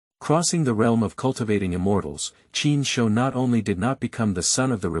Crossing the realm of cultivating immortals, Qin Shou not only did not become the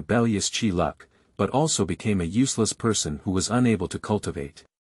son of the rebellious Qi Luck, but also became a useless person who was unable to cultivate.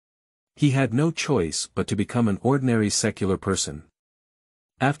 He had no choice but to become an ordinary secular person.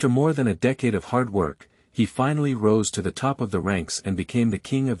 After more than a decade of hard work, he finally rose to the top of the ranks and became the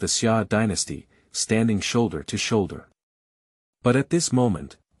king of the Xia Dynasty, standing shoulder to shoulder. But at this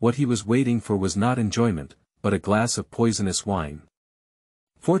moment, what he was waiting for was not enjoyment, but a glass of poisonous wine.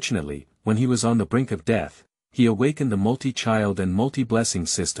 Fortunately, when he was on the brink of death, he awakened the multi-child and multi-blessing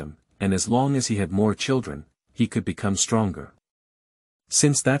system, and as long as he had more children, he could become stronger.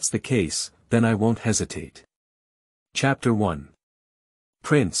 Since that's the case, then I won't hesitate. Chapter 1.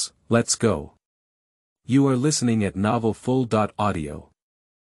 Prince, let's go. You are listening at novelfull.audio.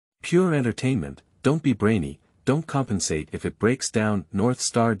 Pure entertainment, don't be brainy, don't compensate if it breaks down. North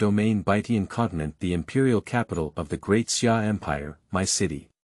Star Domain, Baitian Continent, the imperial capital of the great Xia Empire, my city.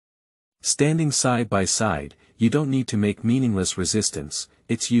 Standing side by side, you don't need to make meaningless resistance,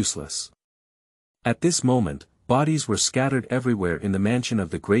 it's useless. At this moment, bodies were scattered everywhere in the mansion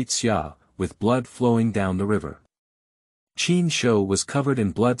of the great Xia, with blood flowing down the river. Qin Shou was covered in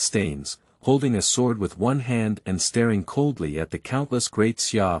blood stains, holding a sword with one hand and staring coldly at the countless great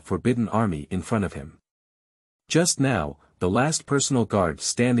Xia forbidden army in front of him. Just now, the last personal guard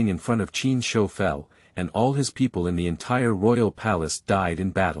standing in front of Qin Shou fell, and all his people in the entire royal palace died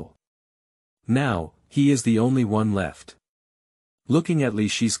in battle. Now, he is the only one left. Looking at Li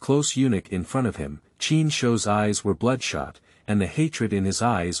Shi's close eunuch in front of him, Qin Shou's eyes were bloodshot, and the hatred in his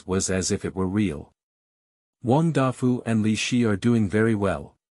eyes was as if it were real. Wang Dafu and Li Shi are doing very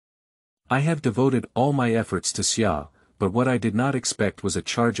well. I have devoted all my efforts to Xia, but what I did not expect was a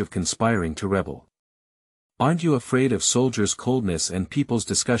charge of conspiring to rebel. Aren't you afraid of soldiers' coldness and people's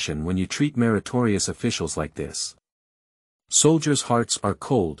discussion when you treat meritorious officials like this? Soldiers' hearts are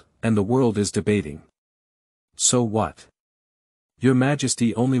cold, and the world is debating. So what? Your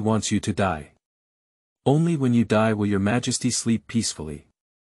Majesty only wants you to die. Only when you die will your Majesty sleep peacefully.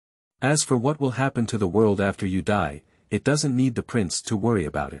 As for what will happen to the world after you die, it doesn't need the prince to worry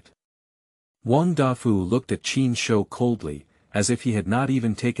about it. Wang Dafu looked at Qin Shou coldly, as if he had not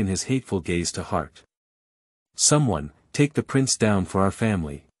even taken his hateful gaze to heart. Someone, take the prince down for our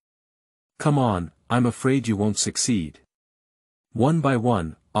family. Come on, I'm afraid you won't succeed. One by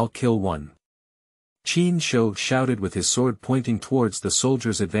one, I'll kill one. Qin Shou shouted with his sword pointing towards the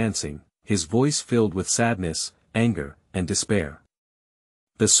soldiers advancing, his voice filled with sadness, anger, and despair.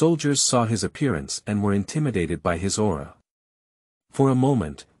 The soldiers saw his appearance and were intimidated by his aura. For a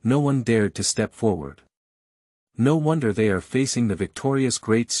moment, no one dared to step forward. No wonder they are facing the victorious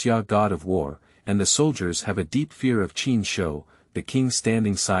great Xia god of war, and the soldiers have a deep fear of Qin Shou, the king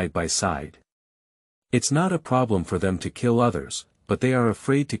standing side by side. It's not a problem for them to kill others, but they are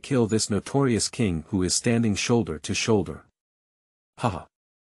afraid to kill this notorious king who is standing shoulder to shoulder. Haha.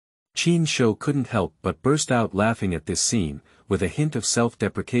 Qin Shou couldn't help but burst out laughing at this scene, with a hint of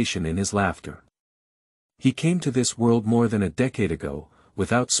self-deprecation in his laughter. He came to this world more than a decade ago,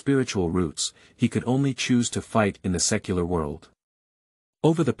 without spiritual roots, he could only choose to fight in the secular world.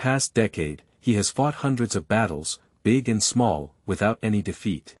 Over the past decade, he has fought hundreds of battles, big and small, without any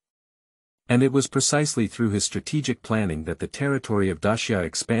defeat. And it was precisely through his strategic planning that the territory of Daxia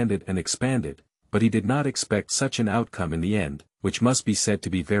expanded and expanded, but he did not expect such an outcome in the end, which must be said to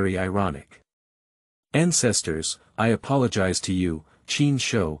be very ironic. Ancestors, I apologize to you, Qin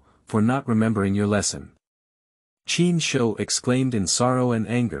Shou, for not remembering your lesson. Qin Shou exclaimed in sorrow and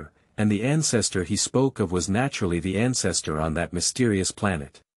anger, and the ancestor he spoke of was naturally the ancestor on that mysterious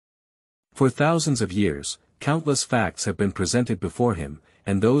planet. For thousands of years, countless facts have been presented before him,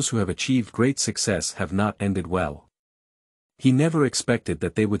 and those who have achieved great success have not ended well. He never expected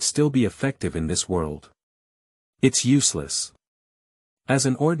that they would still be effective in this world. It's useless. As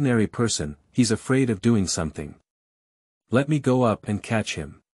an ordinary person, he's afraid of doing something. Let me go up and catch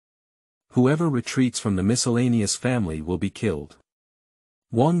him. Whoever retreats from the miscellaneous family will be killed.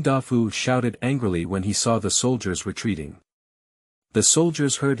 Wang Dafu shouted angrily when he saw the soldiers retreating. The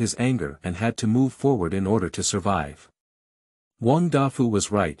soldiers heard his anger and had to move forward in order to survive. Wang Dafu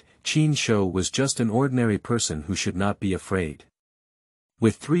was right, Qin Shou was just an ordinary person who should not be afraid.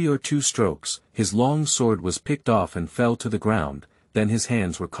 With 3 or 2 strokes, his long sword was picked off and fell to the ground, then his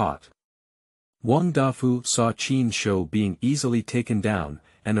hands were caught. Wang Dafu saw Qin Shou being easily taken down,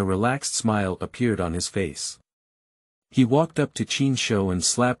 and a relaxed smile appeared on his face. He walked up to Qin Shou and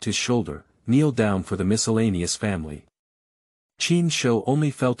slapped his shoulder, kneel down for the miscellaneous family. Qin Shou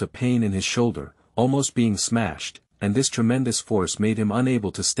only felt a pain in his shoulder, almost being smashed, and this tremendous force made him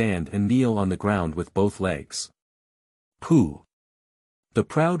unable to stand and kneel on the ground with both legs. Pooh! The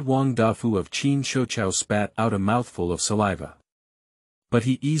proud Wang Dafu of Qin Shou spat out a mouthful of saliva. But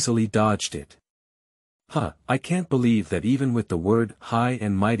he easily dodged it. I can't believe that even with the word high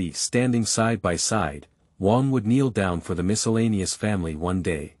and mighty standing side by side, Wang would kneel down for the miscellaneous family one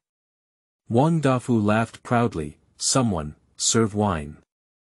day. Wang Dafu laughed proudly. Someone, serve wine.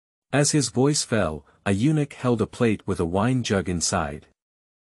 As his voice fell, a eunuch held a plate with a wine jug inside.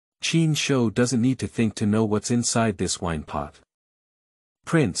 Qin Shou doesn't need to think to know what's inside this wine pot.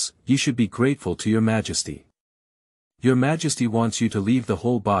 Prince, you should be grateful to your Majesty. Your Majesty wants you to leave the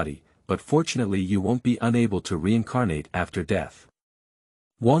whole body, but fortunately you won't be unable to reincarnate after death.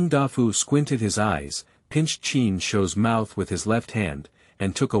 Wang Dafu squinted his eyes, pinched Qin Shou's mouth with his left hand,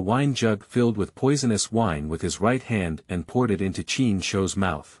 and took a wine jug filled with poisonous wine with his right hand and poured it into Qin Shou's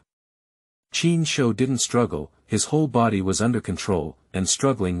mouth. Qin Shou didn't struggle, his whole body was under control, and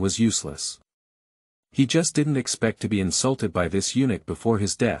struggling was useless. He just didn't expect to be insulted by this eunuch before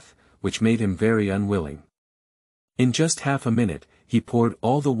his death, which made him very unwilling. In just half a minute, he poured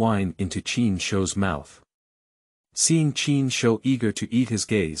all the wine into Qin Shou's mouth. Seeing Qin Shou eager to eat his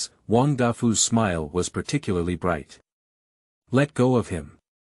gaze, Wang Dafu's smile was particularly bright. Let go of him.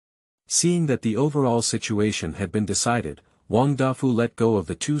 Seeing that the overall situation had been decided, Wang Dafu let go of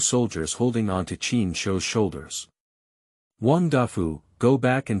the two soldiers holding on to Qin Shou's shoulders. Wang Dafu, go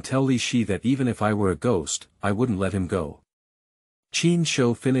back and tell Li Shi that even if I were a ghost, I wouldn't let him go. Qin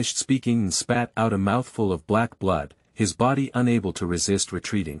Shou finished speaking and spat out a mouthful of black blood, his body unable to resist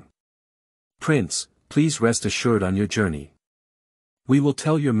retreating. Prince, please rest assured on your journey. We will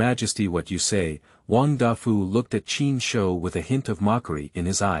tell your Majesty what you say. Wang Dafu looked at Qin Shou with a hint of mockery in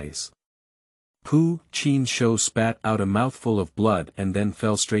his eyes. Pooh! Qin Shou spat out a mouthful of blood and then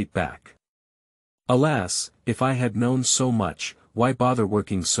fell straight back. Alas, if I had known so much, why bother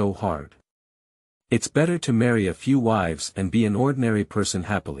working so hard? It's better to marry a few wives and be an ordinary person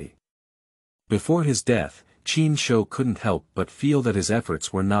happily. Before his death, Qin Shou couldn't help but feel that his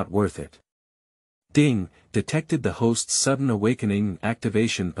efforts were not worth it. Ding! Detected the host's sudden awakening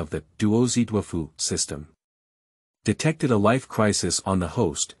activation of the Duozi Duofu system. Detected a life crisis on the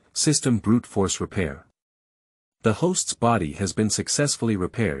host, system brute force repair. The host's body has been successfully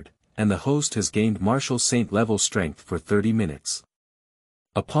repaired, and the host has gained martial saint level strength for 30 minutes.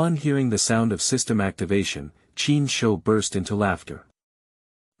 Upon hearing the sound of system activation, Qin Shou burst into laughter.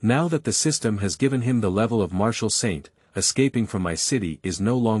 Now that the system has given him the level of martial saint, escaping from my city is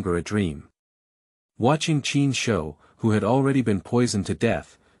no longer a dream. Watching Qin Shou, who had already been poisoned to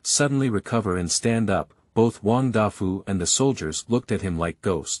death, suddenly recover and stand up, both Wang Dafu and the soldiers looked at him like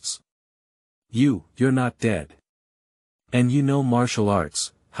ghosts. You're not dead. And you know martial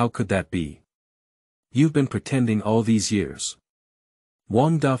arts, how could that be? You've been pretending all these years.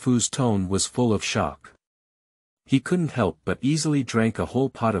 Wang Dafu's tone was full of shock. He couldn't help but easily drank a whole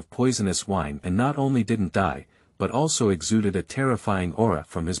pot of poisonous wine and not only didn't die, but also exuded a terrifying aura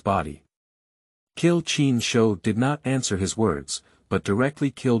from his body. Kill Qin Shou did not answer his words, but directly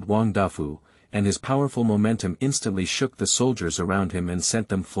killed Wang Dafu, and his powerful momentum instantly shook the soldiers around him and sent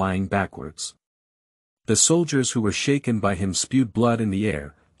them flying backwards. The soldiers who were shaken by him spewed blood in the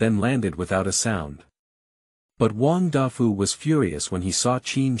air, then landed without a sound. But Wang Dafu was furious when he saw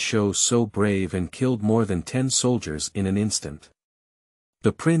Qin Shou so brave and killed more than 10 soldiers in an instant.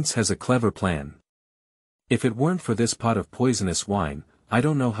 The prince has a clever plan. If it weren't for this pot of poisonous wine, I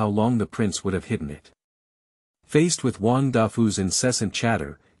don't know how long the prince would have hidden it. Faced with Wang Dafu's incessant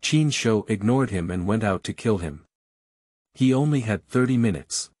chatter, Qin Shou ignored him and went out to kill him. He only had 30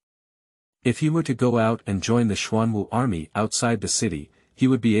 minutes. If he were to go out and join the Xuanwu army outside the city, he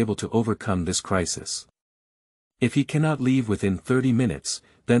would be able to overcome this crisis. If he cannot leave within 30 minutes,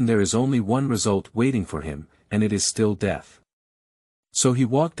 then there is only one result waiting for him, and it is still death. So he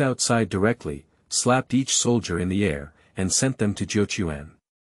walked outside directly, slapped each soldier in the air, and sent them to Jiuquan.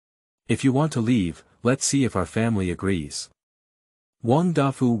 If you want to leave, let's see if our family agrees. Wang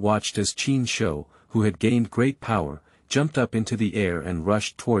Dafu watched as Qin Shou, who had gained great power, jumped up into the air and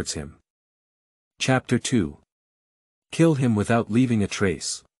rushed towards him. Chapter 2. Kill him without leaving a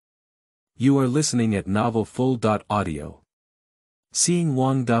trace. You are listening at novelfull.audio. Seeing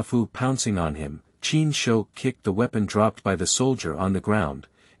Wang Dafu pouncing on him, Qin Shou kicked the weapon dropped by the soldier on the ground,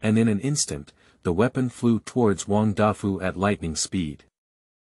 and in an instant, the weapon flew towards Wang Dafu at lightning speed.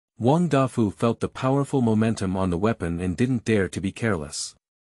 Wang Dafu felt the powerful momentum on the weapon and didn't dare to be careless.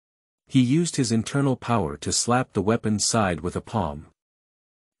 He used his internal power to slap the weapon's side with a palm.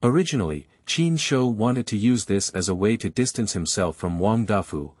 Originally, Qin Shou wanted to use this as a way to distance himself from Wang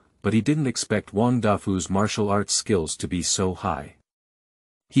Dafu, but he didn't expect Wang Dafu's martial arts skills to be so high.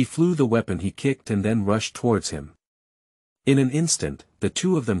 He flew the weapon he kicked and then rushed towards him. In an instant, the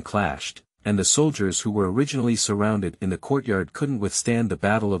two of them clashed, and the soldiers who were originally surrounded in the courtyard couldn't withstand the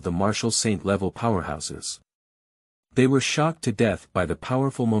battle of the martial saint-level powerhouses. They were shocked to death by the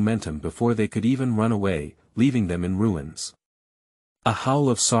powerful momentum before they could even run away, leaving them in ruins. A howl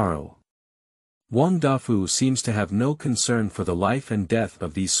of sorrow. Wang Dafu seems to have no concern for the life and death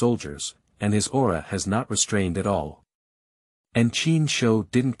of these soldiers, and his aura has not restrained at all. And Qin Shou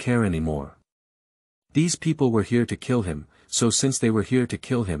didn't care anymore. These people were here to kill him, so since they were here to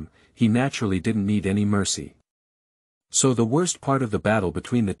kill him, he naturally didn't need any mercy. So the worst part of the battle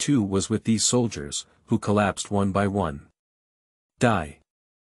between the two was with these soldiers, who collapsed one by one. Die.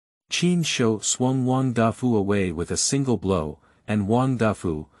 Qin Shou swung Wang Dafu away with a single blow, and Wang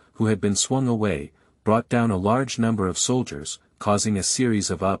Dafu, who had been swung away, brought down a large number of soldiers, causing a series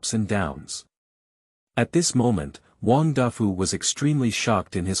of ups and downs. At this moment, Wang Dafu was extremely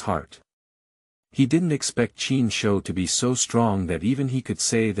shocked in his heart. He didn't expect Qin Shou to be so strong that even he could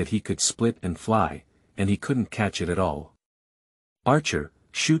say that he could split and fly, and he couldn't catch it at all. Archer,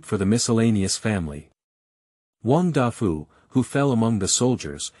 shoot for the miscellaneous family. Wang Dafu, who fell among the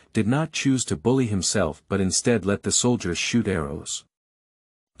soldiers, did not choose to bully himself but instead let the soldiers shoot arrows.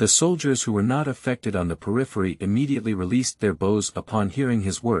 The soldiers who were not affected on the periphery immediately released their bows upon hearing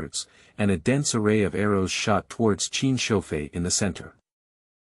his words, and a dense array of arrows shot towards Qin Shoufei in the center.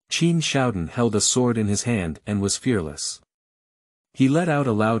 Qin Shou held a sword in his hand and was fearless. He let out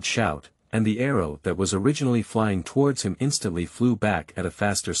a loud shout, and the arrow that was originally flying towards him instantly flew back at a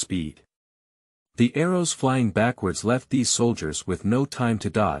faster speed. The arrows flying backwards left these soldiers with no time to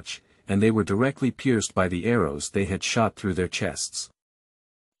dodge, and they were directly pierced by the arrows they had shot through their chests.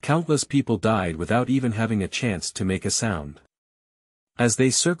 Countless people died without even having a chance to make a sound. As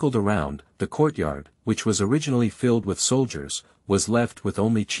they circled around, the courtyard, which was originally filled with soldiers, was left with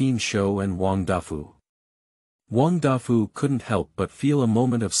only Qin Shou and Wang Dafu. Wang Dafu couldn't help but feel a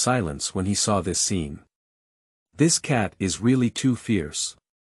moment of silence when he saw this scene. This cat is really too fierce.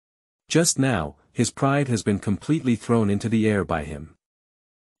 Just now, his pride has been completely thrown into the air by him.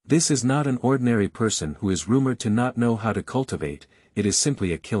 This is not an ordinary person who is rumored to not know how to cultivate, it is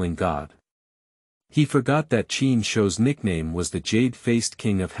simply a killing god. He forgot that Qin Shou's nickname was the Jade-Faced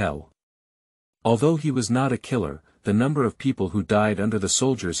King of Hell. Although he was not a killer, the number of people who died under the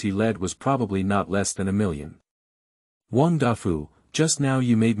soldiers he led was probably not less than 1,000,000. Wang Dafu, just now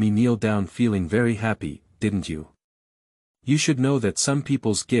you made me kneel down feeling very happy, didn't you? You should know that some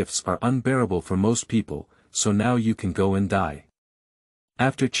people's gifts are unbearable for most people, so now you can go and die.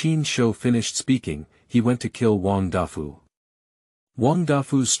 After Qin Shou finished speaking, he went to kill Wang Dafu. Wang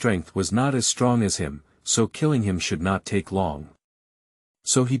Dafu's strength was not as strong as him, so killing him should not take long.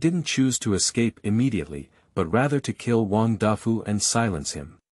 So he didn't choose to escape immediately, but rather to kill Wang Dafu and silence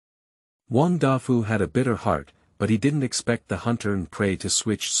him. Wang Dafu had a bitter heart, but he didn't expect the hunter and prey to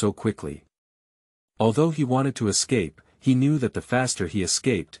switch so quickly. Although he wanted to escape, he knew that the faster he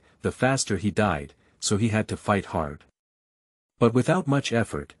escaped, the faster he died, so he had to fight hard. But without much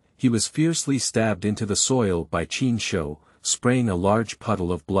effort, he was fiercely stabbed into the soil by Qin Shou, spraying a large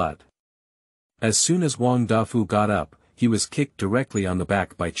puddle of blood. As soon as Wang Dafu got up, he was kicked directly on the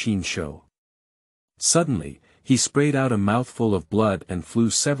back by Qin Shou. Suddenly, he sprayed out a mouthful of blood and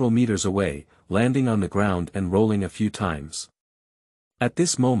flew several meters away, landing on the ground and rolling a few times. At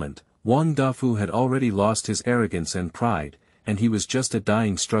this moment, Wang Dafu had already lost his arrogance and pride, and he was just a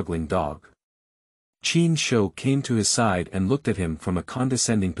dying struggling dog. Qin Shou came to his side and looked at him from a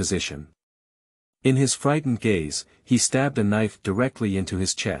condescending position. In his frightened gaze, he stabbed a knife directly into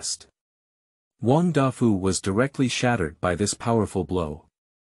his chest. Wang Dafu was directly shattered by this powerful blow.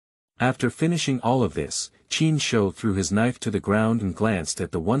 After finishing all of this, Qin Shou threw his knife to the ground and glanced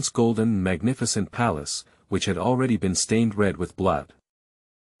at the once golden and magnificent palace, which had already been stained red with blood.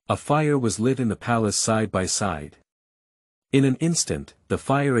 A fire was lit in the palace side by side. In an instant, the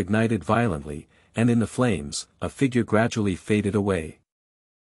fire ignited violently, and in the flames, a figure gradually faded away.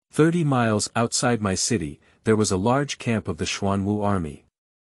 30 miles outside my city, there was a large camp of the Xuanwu army.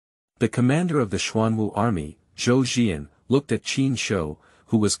 The commander of the Xuanwu army, Zhou Jian, looked at Qin Shou,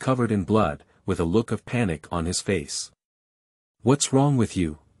 who was covered in blood, with a look of panic on his face. "What's wrong with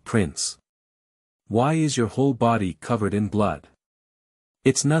you, prince? Why is your whole body covered in blood?"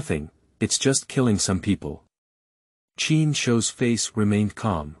 "It's nothing, it's just killing some people." Qin Shou's face remained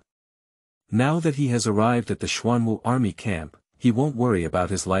calm. Now that he has arrived at the Xuanwu army camp, he won't worry about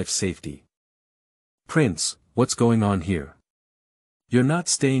his life's safety. "Prince, what's going on here? You're not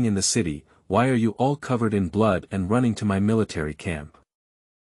staying in the city, why are you all covered in blood and running to my military camp?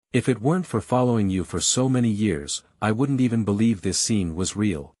 If it weren't for following you for so many years, I wouldn't even believe this scene was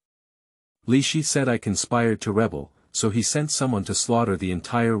real. Li Shi said I conspired to rebel, so he sent someone to slaughter the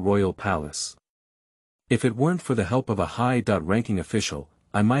entire royal palace. If it weren't for the help of a high-ranking official,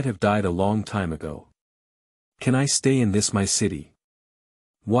 I might have died a long time ago. Can I stay in this my city?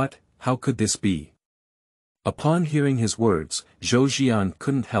 What, how could this be? Upon hearing his words, Zhou Jian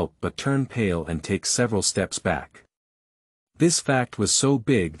couldn't help but turn pale and take several steps back. This fact was so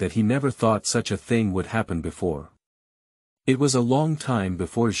big that he never thought such a thing would happen before. It was a long time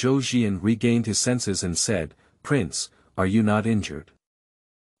before Zhou Jian regained his senses and said, "Prince, are you not injured?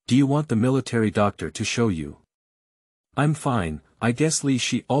 Do you want the military doctor to show you?" "I'm fine. I guess Li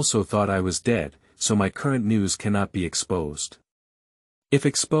Shi also thought I was dead, so my current news cannot be exposed. If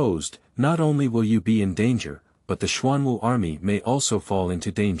exposed, not only will you be in danger, but the Xuanwu army may also fall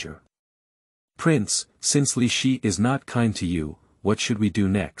into danger. Prince, since Li Shi is not kind to you, what should we do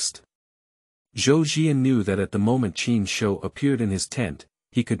next?" Zhou Jian knew that at the moment Qin Shou appeared in his tent,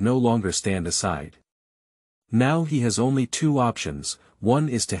 he could no longer stand aside. Now he has only two options, one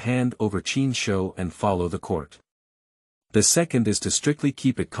is to hand over Qin Shou and follow the court. The second is to strictly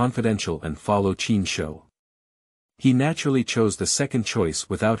keep it confidential and follow Qin Shou. He naturally chose the second choice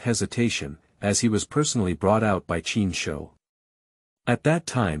without hesitation, as he was personally brought out by Qin Shou. At that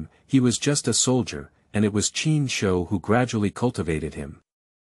time, he was just a soldier, and it was Qin Shou who gradually cultivated him.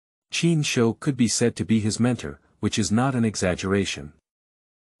 Qin Shou could be said to be his mentor, which is not an exaggeration.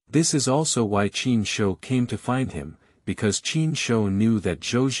 This is also why Qin Shou came to find him, because Qin Shou knew that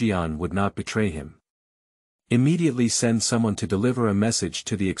Zhou Jian would not betray him. Immediately send someone to deliver a message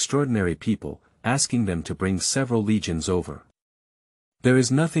to the extraordinary people, asking them to bring several legions over. There is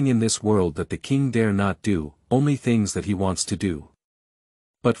nothing in this world that the king dare not do, only things that he wants to do.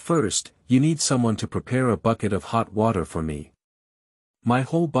 But first, you need someone to prepare a bucket of hot water for me. My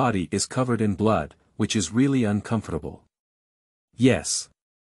whole body is covered in blood, which is really uncomfortable. Yes.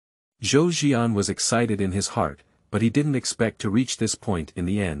 Zhou Jian was excited in his heart, but he didn't expect to reach this point in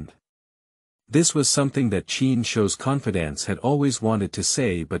the end. This was something that Qin Shou's confidants had always wanted to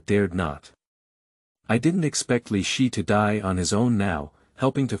say but dared not. I didn't expect Li Shi to die on his own now,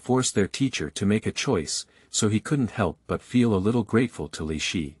 helping to force their teacher to make a choice, so he couldn't help but feel a little grateful to Li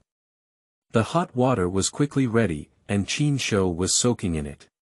Shi. The hot water was quickly ready, and Qin Shou was soaking in it.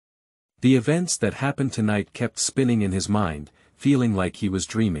 The events that happened tonight kept spinning in his mind, feeling like he was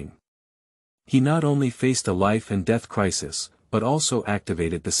dreaming. He not only faced a life and death crisis, but also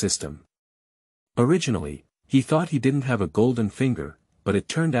activated the system. Originally, he thought he didn't have a golden finger, but it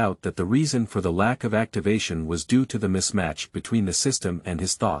turned out that the reason for the lack of activation was due to the mismatch between the system and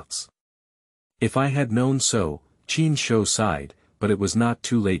his thoughts. If I had known so, Qin Shou sighed, but it was not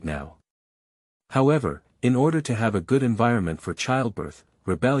too late now. However, in order to have a good environment for childbirth,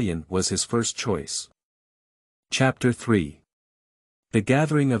 rebellion was his first choice. Chapter 3. The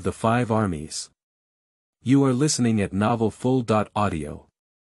Gathering of the Five Armies. You are listening at novelfull.audio.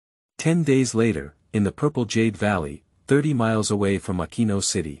 10 days later, in the Purple Jade Valley, 30 miles away from Aquino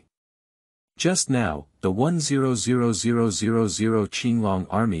City. Just now, the 100,000 Qinglong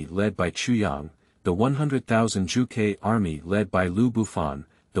army led by Chu Yang, the 100,000 Zhuke army led by Lu Bufan,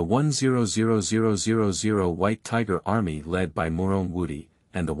 the 100,000 White Tiger army led by Murong Wudi,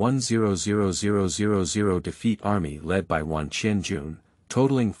 and the 100,000 Defeat army led by Wan Qianjun,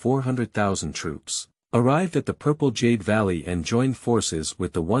 totaling 400,000 troops, arrived at the Purple Jade Valley and joined forces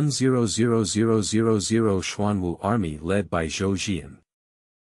with the 100,000 Xuanwu army led by Zhou Jian.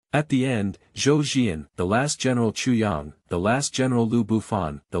 At the end, Zhou Jian, the last General Chu Yang, the last General Lu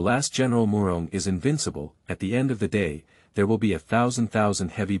Bufan, the last General Murong is invincible. At the end of the day, there will be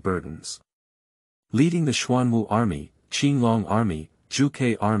 1,000 heavy burdens. Leading the Xuanwu army, Qinglong army,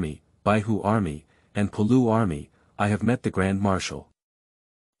 Zhuke army, Baihu army, and Pulu army, I have met the Grand Marshal.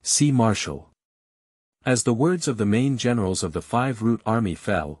 See Marshal. As the words of the main generals of the Five-Root Army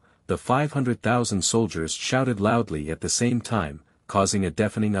fell, the 500,000 soldiers shouted loudly at the same time, causing a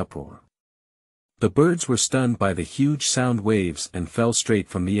deafening uproar. The birds were stunned by the huge sound waves and fell straight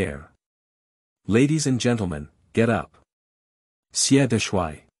from the air. Ladies and gentlemen, get up. Xia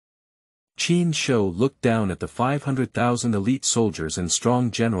Dynasty. Qin Shou looked down at the 500,000 elite soldiers and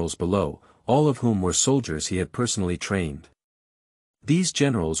strong generals below, all of whom were soldiers he had personally trained. These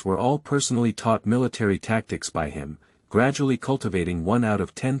generals were all personally taught military tactics by him, gradually cultivating 1 out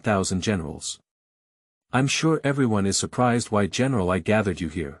of 10,000 generals. I'm sure everyone is surprised why General I gathered you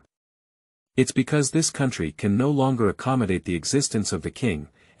here. It's because this country can no longer accommodate the existence of the king,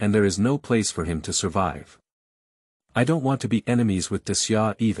 and there is no place for him to survive. I don't want to be enemies with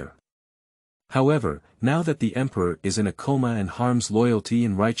Xia either. However, now that the emperor is in a coma and harms loyalty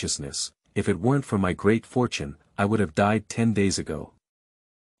and righteousness, if it weren't for my great fortune, I would have died 10 days ago.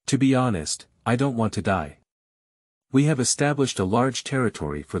 To be honest, I don't want to die. We have established a large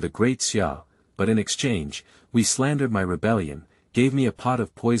territory for the great Xia, but in exchange, we slandered my rebellion, gave me a pot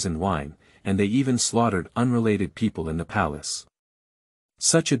of poisoned wine, and they even slaughtered unrelated people in the palace.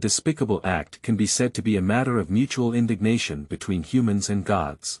 Such a despicable act can be said to be a matter of mutual indignation between humans and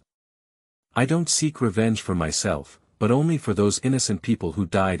gods. I don't seek revenge for myself, but only for those innocent people who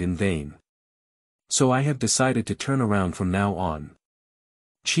died in vain. So I have decided to turn around from now on.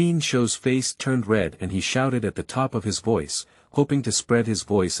 Qin Shou's face turned red and he shouted at the top of his voice, hoping to spread his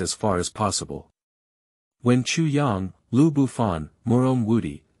voice as far as possible. When Chu Yang, Lu Bufan, Murong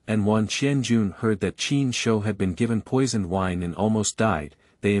Wudi, and Wan Qianjun heard that Qin Shou had been given poisoned wine and almost died,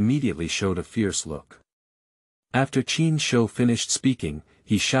 they immediately showed a fierce look. After Qin Shou finished speaking,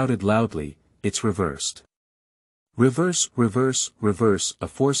 he shouted loudly, "It's reversed. Reverse, reverse, reverse." A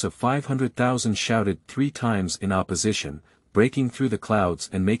force of 500,000 shouted 3 times in opposition, breaking through the clouds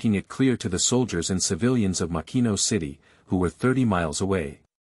and making it clear to the soldiers and civilians of Makino City, who were 30 miles away.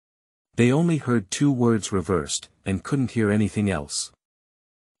 They only heard 2 words reversed, and couldn't hear anything else.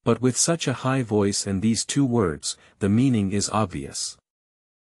 But with such a high voice and these 2 words, the meaning is obvious.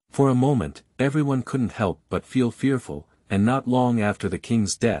 For a moment, everyone couldn't help but feel fearful, and not long after the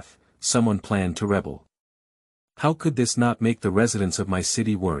king's death, someone planned to rebel. How could this not make the residents of my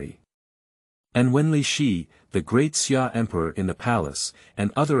city worry? And when Li Shi, the great Xia emperor in the palace,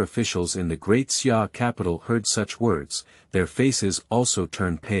 and other officials in the great Xia capital heard such words, their faces also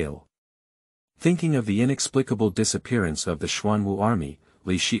turned pale. Thinking of the inexplicable disappearance of the Xuanwu army,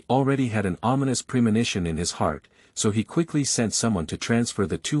 Li Shi already had an ominous premonition in his heart, so he quickly sent someone to transfer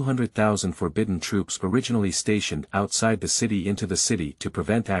the 200,000 forbidden troops originally stationed outside the city into the city to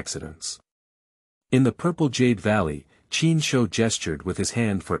prevent accidents. In the Purple Jade Valley, Qin Shou gestured with his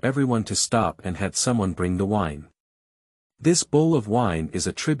hand for everyone to stop and had someone bring the wine. This bowl of wine is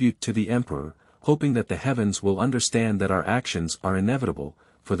a tribute to the emperor, hoping that the heavens will understand that our actions are inevitable,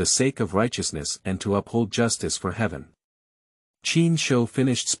 for the sake of righteousness and to uphold justice for heaven. Qin Shou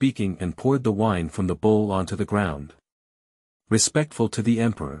finished speaking and poured the wine from the bowl onto the ground. Respectful to the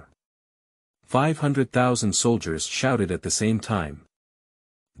emperor. 500,000 soldiers shouted at the same time.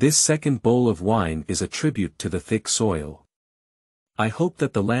 This second bowl of wine is a tribute to the thick soil. I hope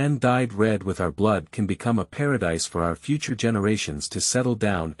that the land dyed red with our blood can become a paradise for our future generations to settle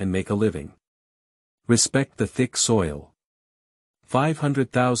down and make a living. Respect the thick soil.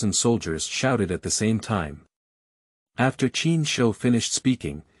 500,000 soldiers shouted at the same time. After Qin Shou finished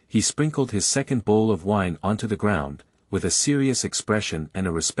speaking, he sprinkled his second bowl of wine onto the ground, with a serious expression and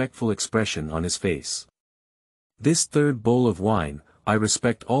a respectful expression on his face. This third bowl of wine, I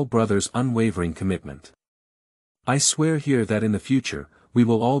respect all brothers' unwavering commitment. I swear here that in the future, we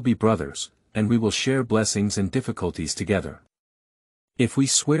will all be brothers, and we will share blessings and difficulties together. If we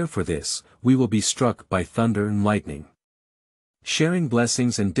swear for this, we will be struck by thunder and lightning. Sharing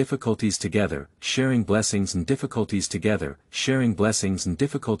blessings and difficulties together, sharing blessings and difficulties together, sharing blessings and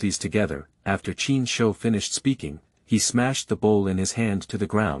difficulties together. After Qin Shou finished speaking, he smashed the bowl in his hand to the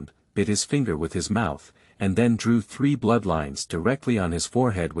ground, bit his finger with his mouth, and then drew 3 bloodlines directly on his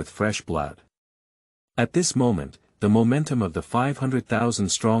forehead with fresh blood. At this moment, the momentum of the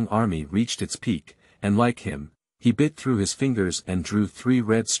 500,000-strong army reached its peak, and like him, he bit through his fingers and drew 3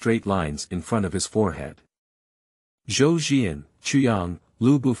 red straight lines in front of his forehead. Zhou Jian, Chu Yang,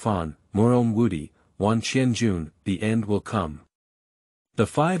 Lu Bufan, Murong Wudi, Wan Qianjun, the end will come. The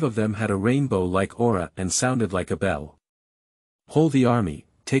 5 of them had a rainbow-like aura and sounded like a bell. Hold the army,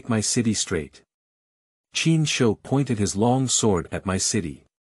 take my city straight. Qin Shou pointed his long sword at my city.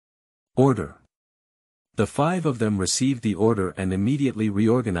 Order. The 5 of them received the order and immediately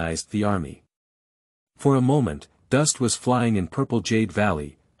reorganized the army. For a moment, dust was flying in Purple Jade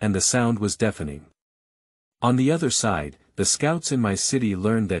Valley, and the sound was deafening. On the other side, the scouts in my city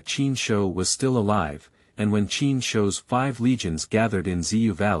learned that Qin Shou was still alive, and when Qin Shou's 5 legions gathered in Zhi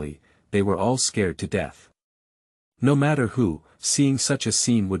Ju Valley, they were all scared to death. No matter who, seeing such a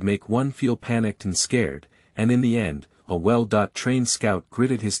scene would make one feel panicked and scared, and in the end, a well-trained scout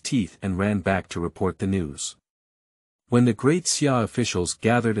gritted his teeth and ran back to report the news. When the great Xia officials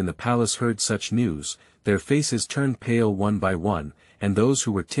gathered in the palace heard such news, their faces turned pale one by one, and those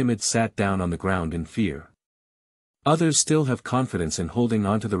who were timid sat down on the ground in fear. Others still have confidence in holding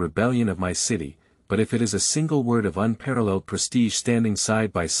on to the rebellion of my city, but if it is a single word of unparalleled prestige standing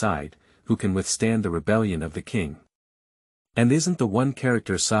side by side, who can withstand the rebellion of the king? And isn't the one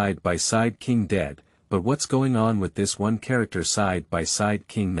character side by side king dead, but what's going on with this one character side by side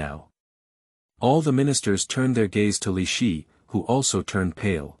king now? All the ministers turned their gaze to Li Shi, who also turned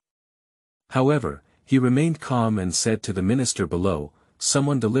pale. However, he remained calm and said to the minister below,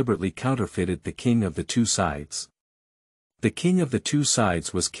 someone deliberately counterfeited the king of the 2 sides. The king of the two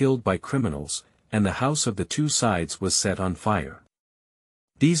sides was killed by criminals, and the house of the two sides was set on fire.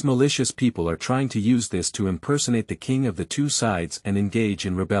 These malicious people are trying to use this to impersonate the king of the two sides and engage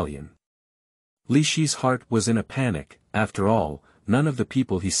in rebellion. Li Shi's heart was in a panic. After all, none of the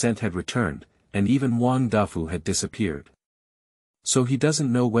people he sent had returned, and even Wang Dafu had disappeared. So he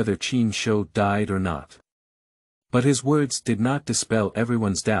doesn't know whether Qin Shou died or not. But his words did not dispel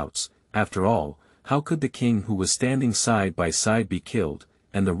everyone's doubts. After all, how could the king who was standing side by side be killed,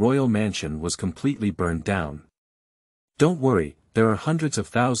 and the royal mansion was completely burned down? Don't worry, there are hundreds of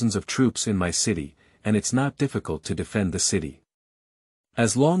thousands of troops in my city, and it's not difficult to defend the city.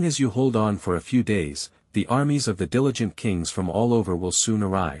 As long as you hold on for a few days, the armies of the diligent kings from all over will soon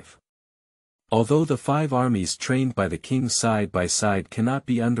arrive. Although the 5 armies trained by the king side by side cannot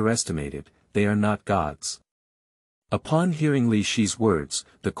be underestimated, they are not gods. Upon hearing Li Shi's words,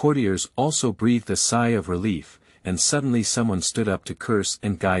 the courtiers also breathed a sigh of relief, and suddenly someone stood up to curse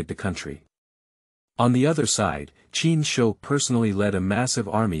and guide the country. On the other side, Qin Shou personally led a massive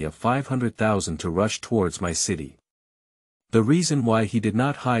army of 500,000 to rush towards my city. The reason why he did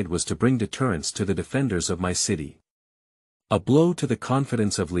not hide was to bring deterrence to the defenders of my city. A blow to the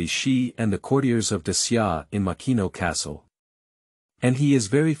confidence of Li Shi and the courtiers of Xia in Makino Castle. And he is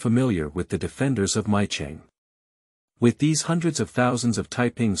very familiar with the defenders of Maicheng. With these hundreds of thousands of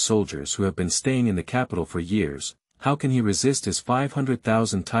Taiping soldiers who have been staying in the capital for years, how can he resist his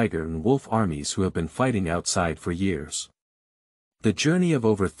 500,000 tiger and wolf armies who have been fighting outside for years? The journey of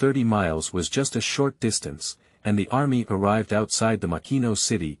over 30 miles was just a short distance, and the army arrived outside the Makino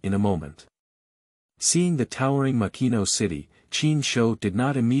city in a moment. Seeing the towering Makino city, Qin Shou did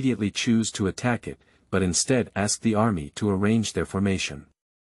not immediately choose to attack it, but instead asked the army to arrange their formation.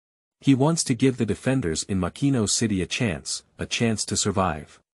 He wants to give the defenders in Makino city a chance to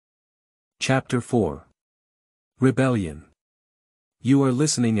survive. Chapter 4. Rebellion. You are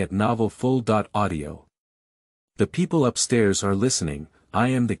listening at novelfull.audio. The people upstairs are listening. I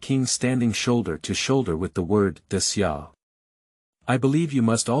am the king standing shoulder to shoulder with the word Xia. I believe you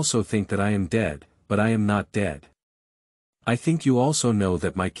must also think that I am dead, but I am not dead. I think you also know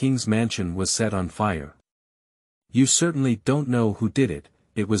that my king's mansion was set on fire. You certainly don't know who did it.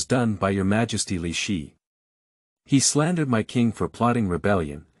 It was done by your Majesty Li Shi. He slandered my king for plotting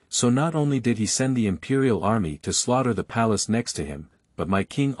rebellion, so not only did he send the imperial army to slaughter the palace next to him, but my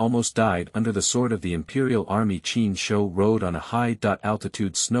king almost died under the sword of the imperial army. Qin Shou rode on a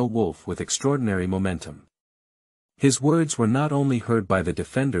high-altitude snow wolf with extraordinary momentum. His words were not only heard by the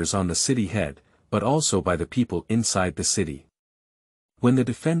defenders on the city head, but also by the people inside the city. When the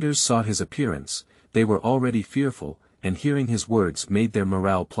defenders saw his appearance, they were already fearful, and hearing his words made their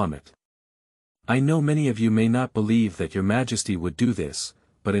morale plummet. I know many of you may not believe that your Majesty would do this,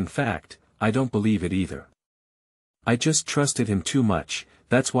 but in fact, I don't believe it either. I just trusted him too much,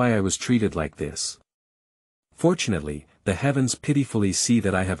 that's why I was treated like this. Fortunately, the heavens pitifully see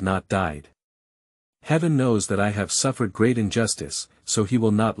that I have not died. Heaven knows that I have suffered great injustice, so he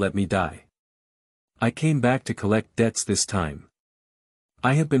will not let me die. I came back to collect debts this time.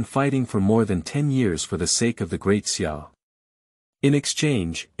 I have been fighting for more than 10 years for the sake of the great Xia. In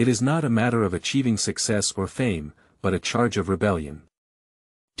exchange, it is not a matter of achieving success or fame, but a charge of rebellion.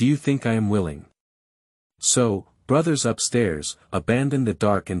 Do you think I am willing? So, brothers upstairs, abandon the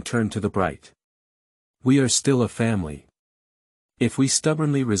dark and turn to the bright. We are still a family. If we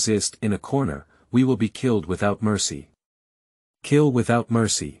stubbornly resist in a corner, we will be killed without mercy. Kill without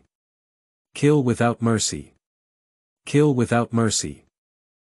mercy. Kill without mercy. Kill without mercy.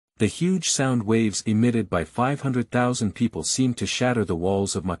 The huge sound waves emitted by 500,000 people seemed to shatter the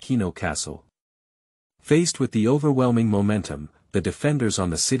walls of Makino Castle. Faced with the overwhelming momentum, the defenders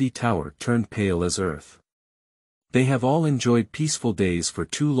on the city tower turned pale as earth. They have all enjoyed peaceful days for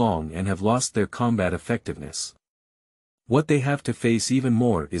too long and have lost their combat effectiveness. What they have to face even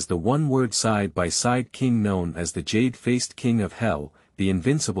more is the one-word side-by-side king known as the Jade-faced King of Hell, the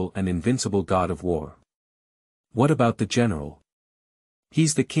invincible and invincible god of war. What about the general?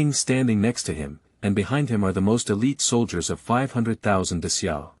 He's the king standing next to him, and behind him are the most elite soldiers of 500,000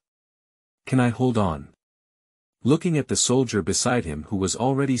 Xia. Can I hold on? Looking at the soldier beside him who was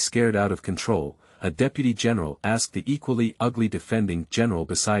already scared out of control, a deputy general asked the equally ugly defending general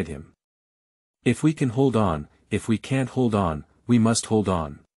beside him. If we can hold on, if we can't hold on, we must hold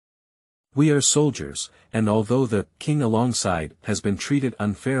on. We are soldiers, and although the king alongside has been treated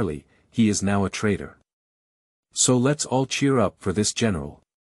unfairly, he is now a traitor. So let's all cheer up for this general.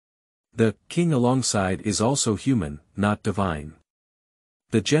 The king alongside is also human, not divine.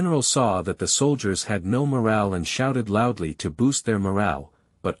 The general saw that the soldiers had no morale and shouted loudly to boost their morale,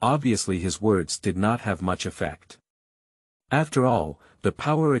 but obviously his words did not have much effect. After all, the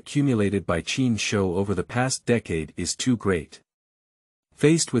power accumulated by Qin Shou over the past decade is too great.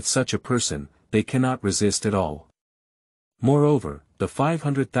 Faced with such a person, they cannot resist at all. Moreover, the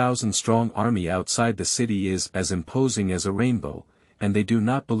 500,000-strong army outside the city is as imposing as a rainbow, and they do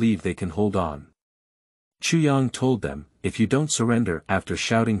not believe they can hold on. Chu Yang told them, if you don't surrender after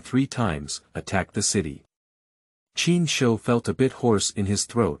shouting 3 times, attack the city. Qin Shou felt a bit hoarse in his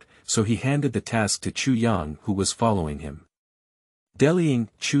throat, so he handed the task to Chu Yang who was following him. Delying,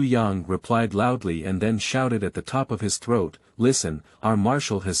 Chu Yang replied loudly and then shouted at the top of his throat, listen, our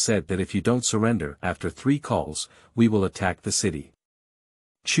marshal has said that if you don't surrender after 3 calls, we will attack the city.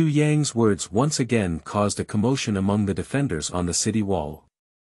 Chu Yang's words once again caused a commotion among the defenders on the city wall.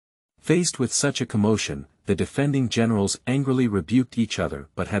 Faced with such a commotion, the defending generals angrily rebuked each other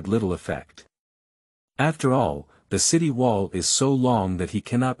but had little effect. After all, the city wall is so long that he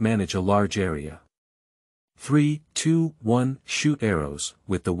cannot manage a large area. 3, 2, 1, shoot arrows.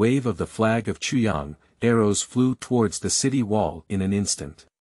 With the wave of the flag of Chu Yang, arrows flew towards the city wall in an instant.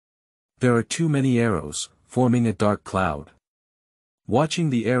 There are too many arrows, forming a dark cloud. Watching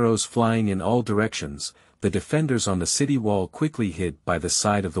the arrows flying in all directions, the defenders on the city wall quickly hid by the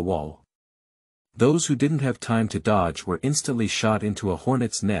side of the wall. Those who didn't have time to dodge were instantly shot into a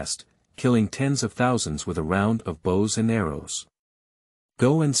hornet's nest, killing tens of thousands with a round of bows and arrows.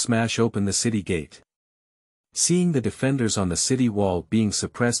 Go and smash open the city gate. Seeing the defenders on the city wall being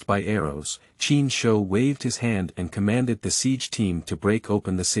suppressed by arrows, Qin Shou waved his hand and commanded the siege team to break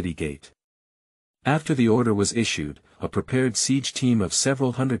open the city gate. After the order was issued, a prepared siege team of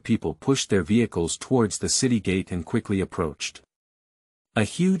several hundred people pushed their vehicles towards the city gate and quickly approached. A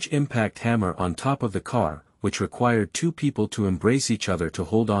huge impact hammer on top of the car, which required 2 people to embrace each other to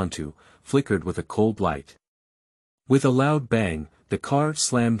hold onto, flickered with a cold light. With a loud bang, the car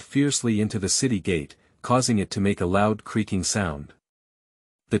slammed fiercely into the city gate, causing it to make a loud creaking sound.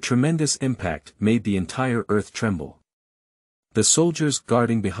 The tremendous impact made the entire earth tremble. The soldiers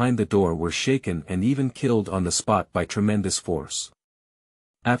guarding behind the door were shaken and even killed on the spot by tremendous force.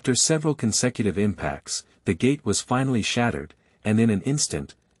 After several consecutive impacts, the gate was finally shattered, and in an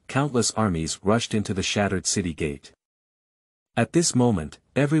instant, countless armies rushed into the shattered city gate. At this moment,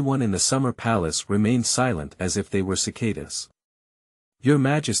 everyone in the summer palace remained silent as if they were cicadas. Your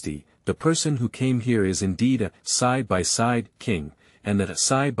Majesty, the person who came here is indeed a side-by-side king, and that a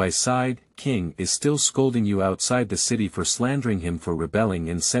side-by-side king is still scolding you outside the city for slandering him for rebelling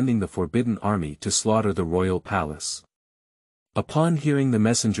and sending the forbidden army to slaughter the royal palace. Upon hearing the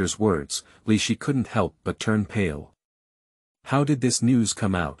messenger's words, Li Shi couldn't help but turn pale. How did this news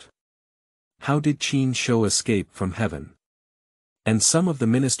come out? How did Qin Shou escape from heaven? And some of the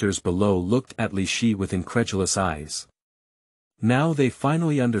ministers below looked at Li Shi with incredulous eyes. Now they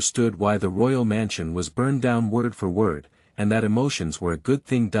finally understood why the royal mansion was burned down word for word, and that emotions were a good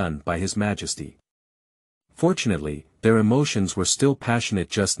thing done by His Majesty. Fortunately, their emotions were still passionate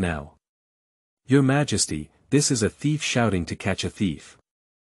just now. Your Majesty, this is a thief shouting to catch a thief.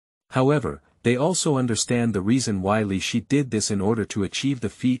 However, they also understand the reason why Li Shi did this in order to achieve the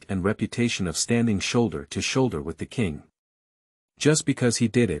feat and reputation of standing shoulder to shoulder with the king. Just because he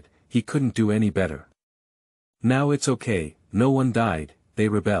did it, he couldn't do any better. Now it's okay, no one died, they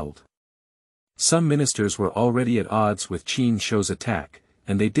rebelled. Some ministers were already at odds with Qin Shou's attack,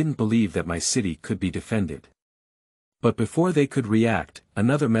 and they didn't believe that my city could be defended. But before they could react,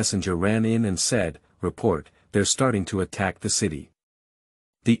 another messenger ran in and said, report, they're starting to attack the city.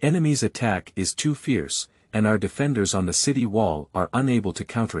 The enemy's attack is too fierce, and our defenders on the city wall are unable to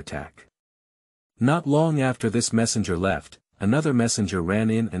counterattack. Not long after this messenger left, another messenger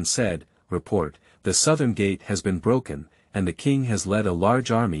ran in and said, report, the southern gate has been broken, and the king has led a large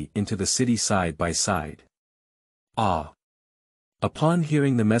army into the city side by side. Ah! Upon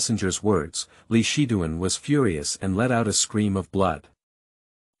hearing the messenger's words, Li Shiduan was furious and let out a scream of blood.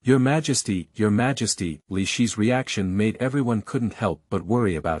 Your Majesty, Li Shi's reaction made everyone couldn't help but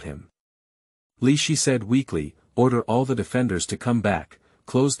worry about him. Li Shi said weakly, order all the defenders to come back,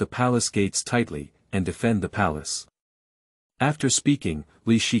 close the palace gates tightly, and defend the palace. After speaking,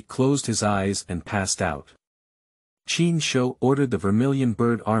 Li Shi closed his eyes and passed out. Qin Shou ordered the Vermilion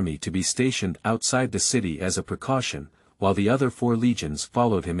Bird army to be stationed outside the city as a precaution, while the other 4 legions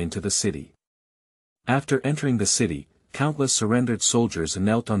followed him into the city. After entering the city, countless surrendered soldiers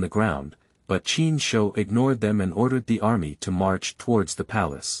knelt on the ground, but Qin Shou ignored them and ordered the army to march towards the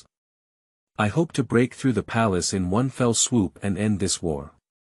palace. I hope to break through the palace in one fell swoop and end this war.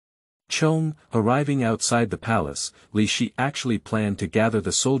 Arriving outside the palace, Li Shi actually planned to gather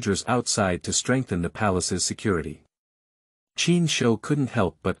the soldiers outside to strengthen the palace's security. Qin Shou couldn't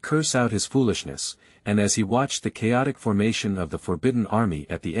help but curse out his foolishness, and as he watched the chaotic formation of the Forbidden Army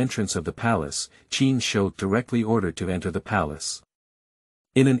at the entrance of the palace, Qin Shou directly ordered to enter the palace.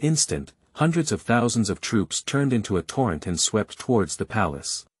 In an instant, hundreds of thousands of troops turned into a torrent and swept towards the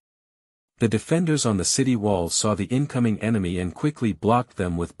palace. The defenders on the city wall saw the incoming enemy and quickly blocked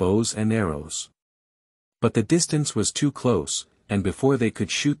them with bows and arrows. But the distance was too close, and before they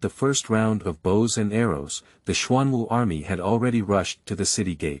could shoot the first round of bows and arrows, the Xuanwu army had already rushed to the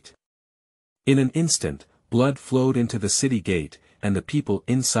city gate. In an instant, blood flowed into the city gate, and the people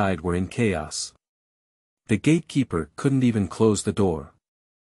inside were in chaos. The gatekeeper couldn't even close the door.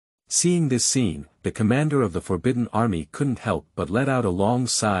 Seeing this scene, the commander of the Forbidden Army couldn't help but let out a long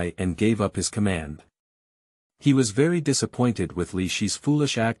sigh and gave up his command. He was very disappointed with Li Shi's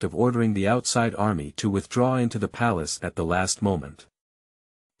foolish act of ordering the outside army to withdraw into the palace at the last moment.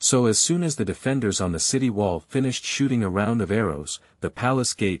 So as soon as the defenders on the city wall finished shooting a round of arrows, the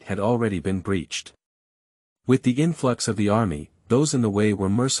palace gate had already been breached. With the influx of the army, those in the way were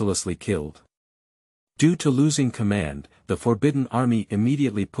mercilessly killed. Due to losing command, the Forbidden Army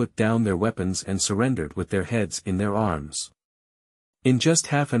immediately put down their weapons and surrendered with their heads in their arms. In just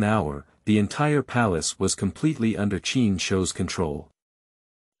half an hour, the entire palace was completely under Qin Shou's control.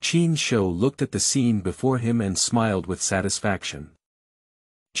 Qin Shou looked at the scene before him and smiled with satisfaction.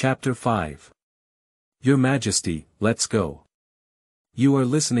 Chapter 5. Your Majesty, let's go. You are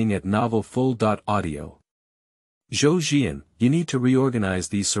listening at novelfull.audio. Zhou Jian, you need to reorganize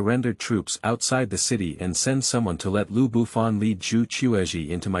these surrendered troops outside the city and send someone to let Lu Bufan lead Zhu Chuezhi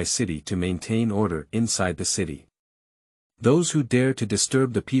into my city to maintain order inside the city. Those who dare to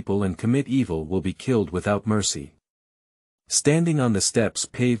disturb the people and commit evil will be killed without mercy. Standing on the steps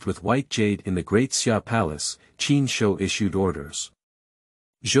paved with white jade in the Great Xia Palace, Qin Shou issued orders.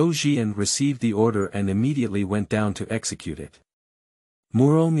 Zhou Jian received the order and immediately went down to execute it.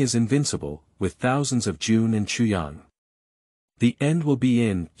 Murong is invincible, with thousands of Jun and Chuyang. The end will be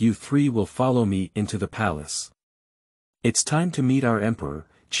in, you three will follow me into the palace. It's time to meet our emperor,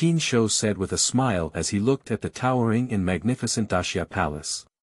 Qin Shou said with a smile as he looked at the towering and magnificent Daxia Palace.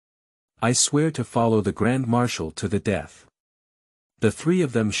 I swear to follow the Grand Marshal to the death. The three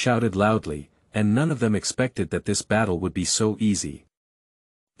of them shouted loudly, and none of them expected that this battle would be so easy.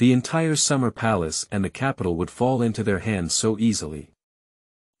 The entire summer palace and the capital would fall into their hands so easily.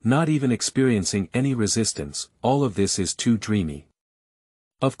 Not even experiencing any resistance, all of this is too dreamy.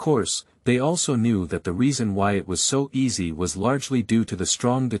 Of course, they also knew that the reason why it was so easy was largely due to the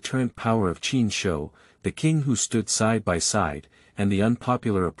strong deterrent power of Qin Shou, the king who stood side by side, and the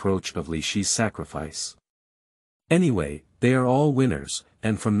unpopular approach of Li Shi's sacrifice. Anyway, they are all winners,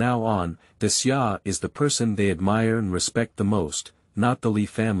 and from now on, the Xia is the person they admire and respect the most, not the Li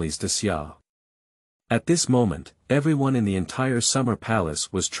family's de Xia. At this moment, everyone in the entire summer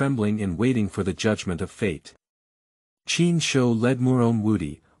palace was trembling and waiting for the judgment of fate. Qin Shou led Murong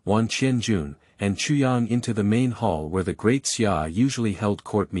Wudi, Wan Qianjun, and Chuyang into the main hall where the Great Xia usually held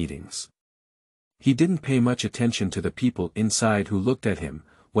court meetings. He didn't pay much attention to the people inside who looked at him,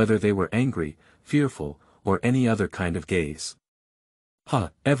 whether they were angry, fearful, or any other kind of gaze.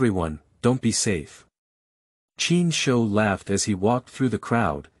 Everyone, don't be safe. Qin Shou laughed as he walked through the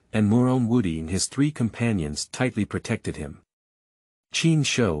crowd, and Murong Wudi and his three companions tightly protected him. Qin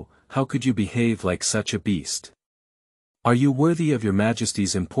Shou, how could you behave like such a beast? Are you worthy of your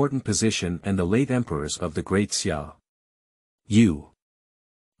Majesty's important position and the late emperors of the Great Xia? You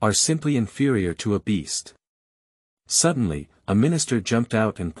are simply inferior to a beast. Suddenly, a minister jumped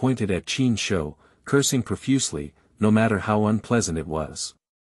out and pointed at Qin Shou, cursing profusely, no matter how unpleasant it was.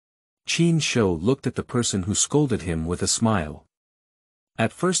 Qin Shou looked at the person who scolded him with a smile.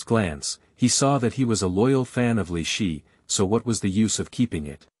 At first glance, he saw that he was a loyal fan of Li Shi, so what was the use of keeping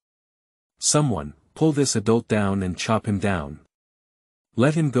it? Someone, pull this adult down and chop him down.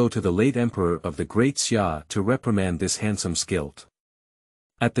 Let him go to the late emperor of the Great Xia to reprimand this handsome skilt.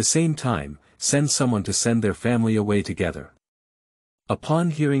 At the same time, send someone to send their family away together.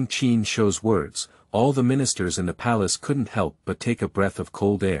 Upon hearing Qin Shou's words, all the ministers in the palace couldn't help but take a breath of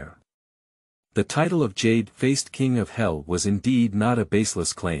cold air. The title of Jade-Faced King of Hell was indeed not a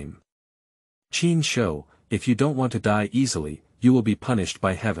baseless claim. Qin Shou, if you don't want to die easily, you will be punished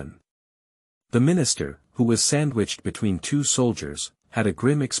by heaven. The minister, who was sandwiched between two soldiers, had a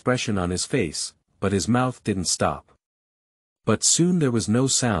grim expression on his face, but his mouth didn't stop. But soon there was no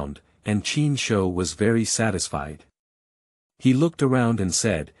sound, and Qin Shou was very satisfied. He looked around and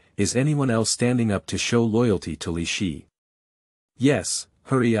said, is anyone else standing up to show loyalty to Li Shi? Yes,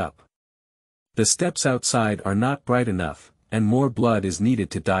 hurry up. The steps outside are not bright enough, and more blood is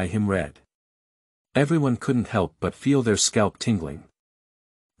needed to dye him red. Everyone couldn't help but feel their scalp tingling.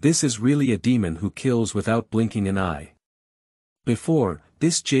 This is really a demon who kills without blinking an eye. Before,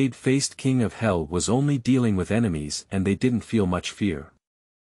 this jade-faced king of hell was only dealing with enemies and they didn't feel much fear.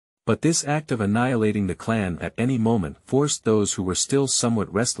 But this act of annihilating the clan at any moment forced those who were still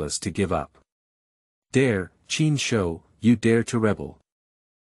somewhat restless to give up. Dare, Qin Shou, you dare to rebel.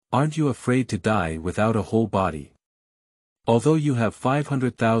 Aren't you afraid to die without a whole body? Although you have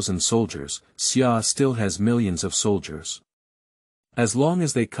 500,000 soldiers, Xia still has millions of soldiers. As long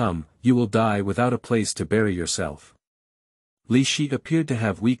as they come, you will die without a place to bury yourself. Li Shi appeared to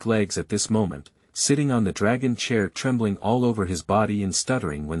have weak legs at this moment, sitting on the dragon chair trembling all over his body and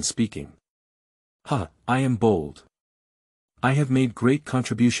stuttering when speaking. I am bold. I have made great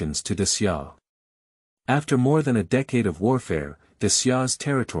contributions to the Xia. After more than a decade of warfare, the Xia's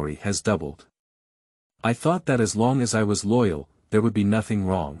territory has doubled. I thought that as long as I was loyal, there would be nothing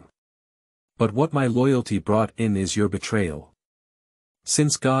wrong. But what my loyalty brought in is your betrayal.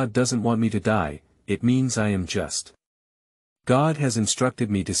 Since God doesn't want me to die, it means I am just. God has instructed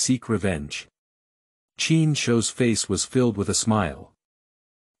me to seek revenge. Qin Shou's face was filled with a smile.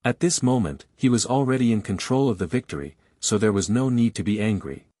 At this moment, he was already in control of the victory, so there was no need to be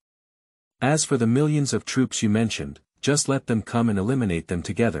angry. As for the millions of troops you mentioned, just let them come and eliminate them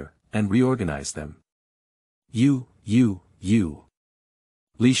together, and reorganize them. You.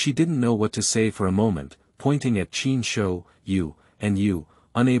 Li Shi didn't know what to say for a moment, pointing at Qin Shou, you, and you,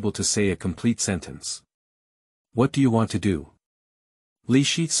 unable to say a complete sentence. What do you want to do? Li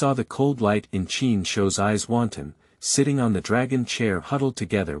Shi saw the cold light in Qin Shou's eyes wanton, sitting on the dragon chair huddled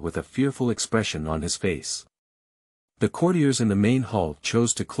together with a fearful expression on his face. The courtiers in the main hall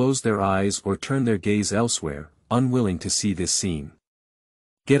chose to close their eyes or turn their gaze elsewhere, unwilling to see this scene.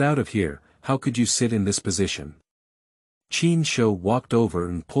 Get out of here, how could you sit in this position? Qin Shou walked over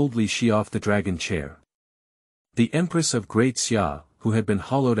and pulled Li Shi off the dragon chair. The Empress of Great Xia, who had been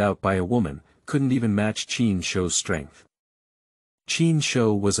hollowed out by a woman, couldn't even match Qin Shou's strength. Qin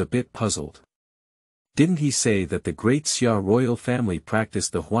Shou was a bit puzzled. Didn't he say that the Great Xia royal family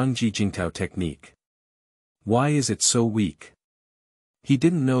practiced the Huangji Jingtao technique? Why is it so weak? He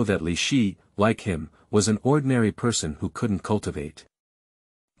didn't know that Li Shi, like him, was an ordinary person who couldn't cultivate.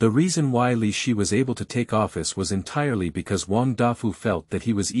 The reason why Li Shi was able to take office was entirely because Wang Dafu felt that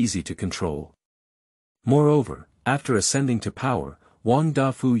he was easy to control. Moreover, after ascending to power, Wang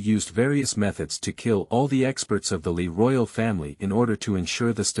Dafu used various methods to kill all the experts of the Li royal family in order to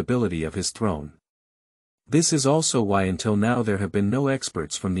ensure the stability of his throne. This is also why until now there have been no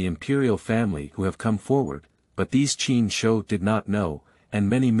experts from the imperial family who have come forward, but these Qin Shou did not know, and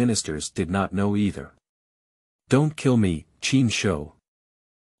many ministers did not know either. Don't kill me, Qin Shou.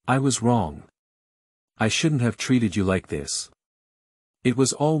 I was wrong. I shouldn't have treated you like this. It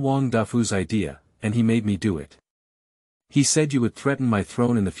was all Wang Dafu's idea, and he made me do it. He said you would threaten my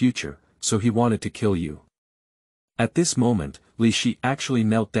throne in the future, so he wanted to kill you. At this moment, Li Shi actually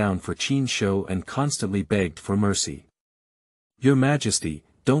knelt down for Qin Shou and constantly begged for mercy. Your Majesty,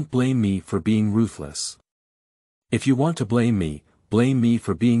 don't blame me for being ruthless. If you want to blame me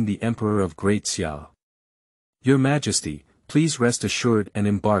for being the Emperor of Great Xia. Your Majesty, please rest assured and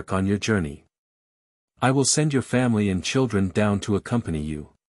embark on your journey. I will send your family and children down to accompany you.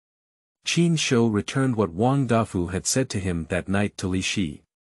 Qin Shou returned what Wang Dafu had said to him that night to Li Shi.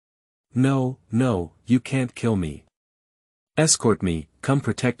 No, you can't kill me. Escort me, come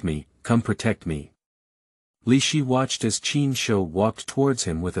protect me, come protect me. Li Shi watched as Qin Shou walked towards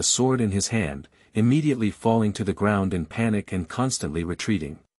him with a sword in his hand, immediately falling to the ground in panic and constantly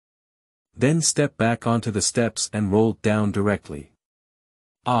retreating. Then stepped back onto the steps and rolled down directly.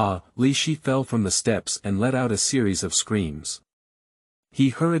 Li Shi fell from the steps and let out a series of screams. He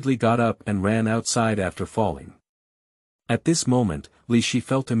hurriedly got up and ran outside after falling. At this moment, Li Shi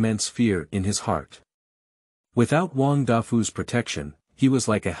felt immense fear in his heart. Without Wang Dafu's protection, he was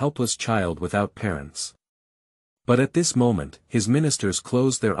like a helpless child without parents. But at this moment, his ministers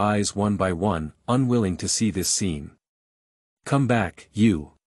closed their eyes one by one, unwilling to see this scene. Come back,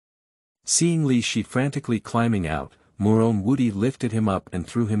 you. Seeing Li Shi frantically climbing out, Muron Wudi lifted him up and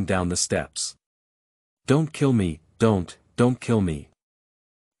threw him down the steps. Don't kill me, don't kill me.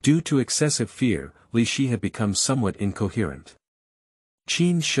 Due to excessive fear, Li Shi had become somewhat incoherent.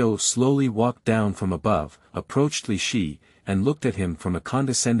 Qin Shou slowly walked down from above, approached Li Shi, and looked at him from a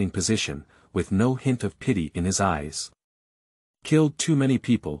condescending position, with no hint of pity in his eyes. Killed too many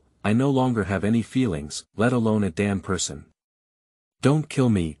people, I no longer have any feelings, let alone a damn person. Don't kill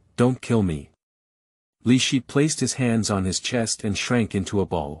me, don't kill me. Li Shi placed his hands on his chest and shrank into a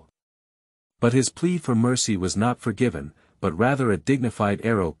ball. But his plea for mercy was not forgiven, but rather a dignified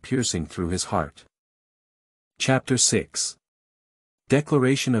arrow piercing through his heart. Chapter 6.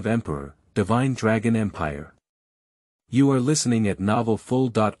 Declaration of Emperor, Divine Dragon Empire. You are listening at Novel Full.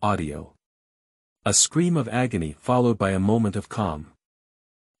 Audio. A scream of agony followed by a moment of calm.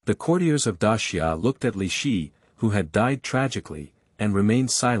 The courtiers of Daxia looked at Li Shi, who had died tragically, and remained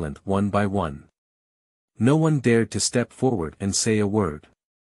silent one by one. No one dared to step forward and say a word.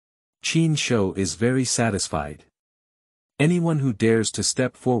 Qin Shou is very satisfied. Anyone who dares to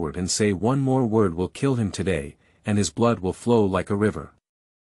step forward and say one more word will kill him today, and his blood will flow like a river.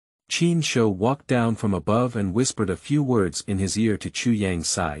 Qin Shou walked down from above and whispered a few words in his ear to Chu Yang's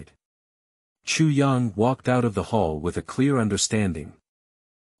side. Chu Yang walked out of the hall with a clear understanding.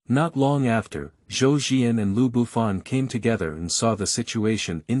 Not long after, Zhou Jian and Lu Bufan came together and saw the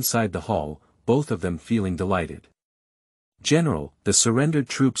situation inside the hall, both of them feeling delighted. General, the surrendered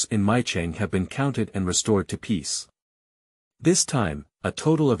troops in Maicheng have been counted and restored to peace. This time, a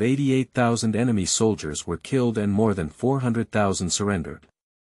total of 88,000 enemy soldiers were killed and more than 400,000 surrendered.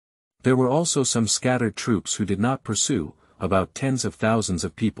 There were also some scattered troops who did not pursue, about tens of thousands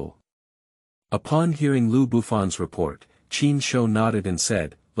of people. Upon hearing Lu Bufan's report, Qin Shou nodded and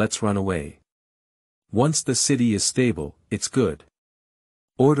said, "Let's run away. Once the city is stable, it's good.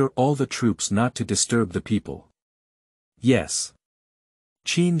 Order all the troops not to disturb the people." Yes.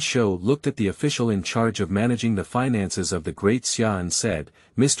 Qin Shou looked at the official in charge of managing the finances of the Great Xia and said,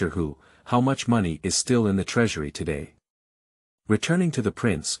 "Mr. Hu, how much money is still in the treasury today?" Returning to the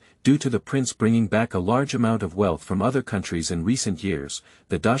prince, due to the prince bringing back a large amount of wealth from other countries in recent years,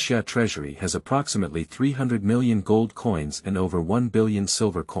 the Daxia treasury has approximately 300 million gold coins and over 1 billion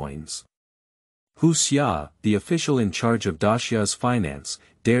silver coins. Hu Xia, the official in charge of Daxia's finance,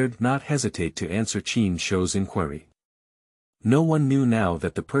 dared not hesitate to answer Qin Shou's inquiry. No one knew now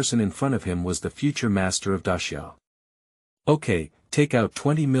that the person in front of him was the future master of Daxia. "Okay, take out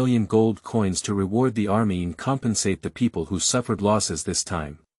 20 million gold coins to reward the army and compensate the people who suffered losses this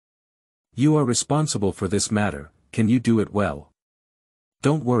time. You are responsible for this matter, can you do it well?"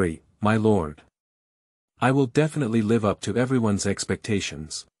 "Don't worry, my lord. I will definitely live up to everyone's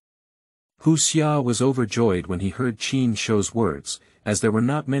expectations." Hu Xia was overjoyed when he heard Qin Shou's words, as there were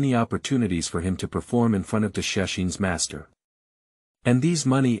not many opportunities for him to perform in front of the Shexin's master. And these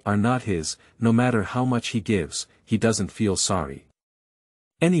money are not his, no matter how much he gives, he doesn't feel sorry.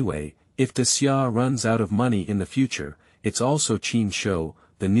 Anyway, if the Xia runs out of money in the future, it's also Qin Shou,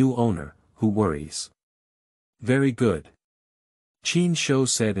 the new owner, who worries. "Very good," Qin Shou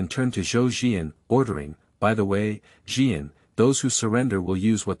said and turned to Zhou Jian, ordering, "By the way, Jian, those who surrender will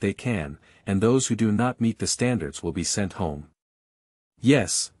use what they can, and those who do not meet the standards will be sent home."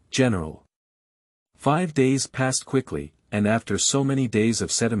 "Yes, General." 5 days passed quickly, and after so many days of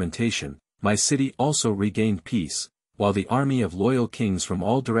sedimentation, my city also regained peace, while the army of loyal kings from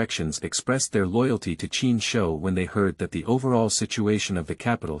all directions expressed their loyalty to Qin Shou when they heard that the overall situation of the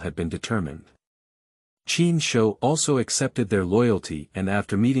capital had been determined. Qin Shou also accepted their loyalty and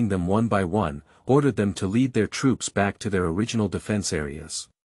after meeting them one by one, ordered them to lead their troops back to their original defense areas.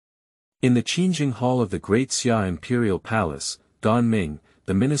 In the Qingjing Hall of the Great Xia Imperial Palace, Don Ming,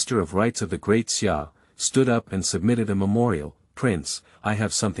 the Minister of Rights of the Great Xia, stood up and submitted a memorial. "Prince, I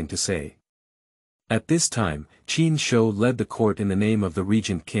have something to say." At this time, Qin Shou led the court in the name of the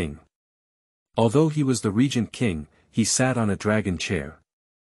Regent King. Although he was the Regent King, he sat on a dragon chair.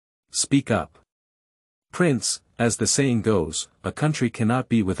 "Speak up." "Prince, as the saying goes, a country cannot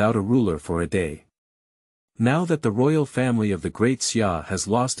be without a ruler for a day. Now that the royal family of the Great Xia has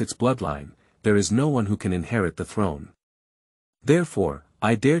lost its bloodline, there is no one who can inherit the throne. Therefore,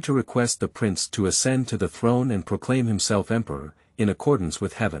 I dare to request the prince to ascend to the throne and proclaim himself emperor, in accordance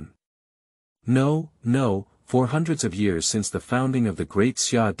with heaven. No, for hundreds of years since the founding of the Great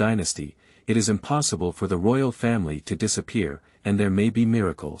Xia Dynasty, it is impossible for the royal family to disappear, and there may be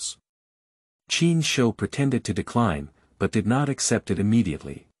miracles." Qin Shou pretended to decline, but did not accept it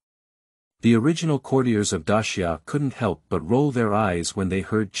immediately. The original courtiers of Daxia couldn't help but roll their eyes when they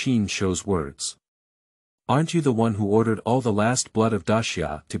heard Qin Shou's words. "Aren't you the one who ordered all the last blood of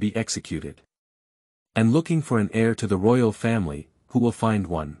Daxia to be executed? And looking for an heir to the royal family, who will find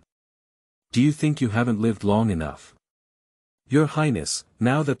one? Do you think you haven't lived long enough? Your Highness,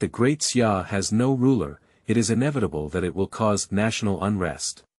 now that the Great Xia has no ruler, it is inevitable that it will cause national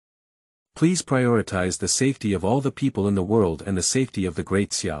unrest. Please prioritize the safety of all the people in the world and the safety of the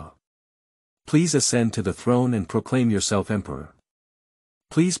Great Xia. Please ascend to the throne and proclaim yourself emperor.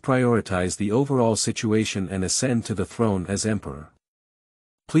 Please prioritize the overall situation and ascend to the throne as emperor.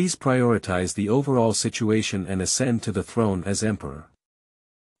 Please prioritize the overall situation and ascend to the throne as emperor.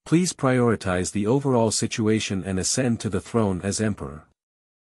 Please prioritize the overall situation and ascend to the throne as emperor."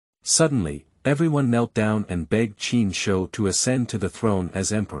 Suddenly, everyone knelt down and begged Qin Shou to ascend to the throne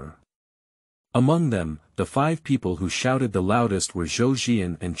as emperor. Among them, the 5 people who shouted the loudest were Zhou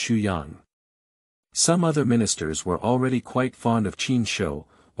Jian and Chu Yang. Some other ministers were already quite fond of Qin Shou,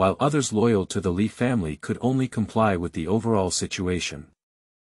 while others loyal to the Li family could only comply with the overall situation.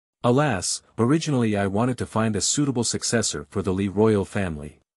 Alas, originally I wanted to find a suitable successor for the Li royal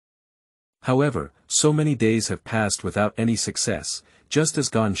family. However, so many days have passed without any success, just as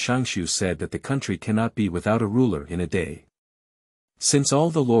Gan Shangshu said that the country cannot be without a ruler in a day. Since all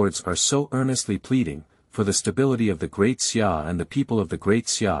the lords are so earnestly pleading for the stability of the Great Xia and the people of the Great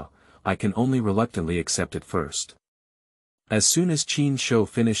Xia, I can only reluctantly accept it first. As soon as Qin Shou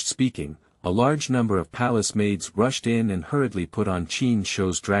finished speaking, a large number of palace maids rushed in and hurriedly put on Qin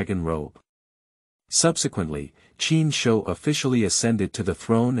Shou's dragon robe. Subsequently, Qin Shou officially ascended to the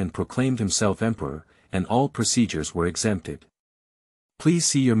throne and proclaimed himself emperor, and all procedures were exempted. Please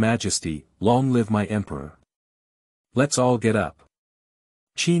see your majesty, long live my emperor. Let's all get up.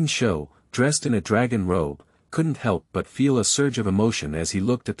 Qin Shou, dressed in a dragon robe, couldn't help but feel a surge of emotion as he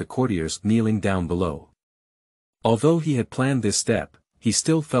looked at the courtiers kneeling down below. Although he had planned this step, he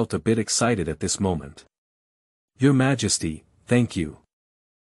still felt a bit excited at this moment. Your Majesty, thank you.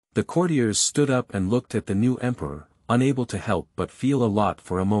 The courtiers stood up and looked at the new emperor, unable to help but feel a lot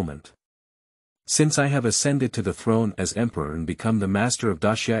for a moment. Since I have ascended to the throne as emperor and become the master of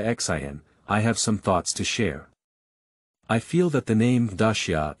Daxia Xin, I have some thoughts to share. I feel that the name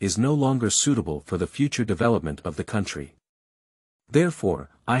Daxia is no longer suitable for the future development of the country. Therefore,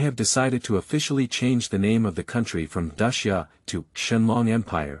 I have decided to officially change the name of the country from Daxia to Shenlong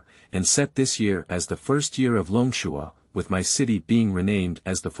Empire, and set this year as the first year of Longshua, with my city being renamed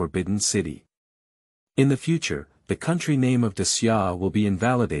as the Forbidden City. In the future, the country name of Daxia will be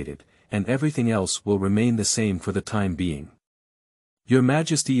invalidated, and everything else will remain the same for the time being. Your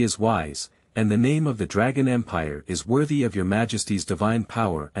Majesty is wise, and the name of the Dragon Empire is worthy of your Majesty's divine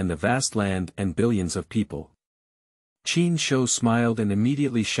power and the vast land and billions of people. Qin Shou smiled and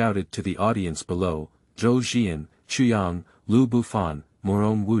immediately shouted to the audience below, Zhou Jian, Chu Yang, Lu Bufan,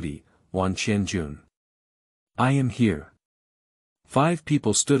 Moron Wudi, Wan Qianjun. I am here. 5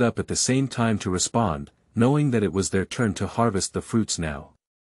 people stood up at the same time to respond, knowing that it was their turn to harvest the fruits now.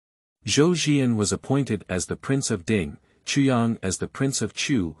 Zhou Jian was appointed as the Prince of Ding, Chu Yang as the Prince of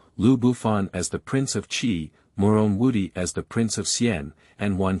Chu, Lu Bufan as the Prince of Qi, Moron Wudi as the Prince of Xian,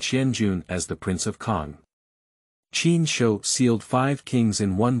 and Wan Qianjun as the Prince of Kong. Qin Shou sealed 5 kings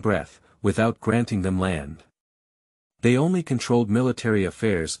in one breath, without granting them land. They only controlled military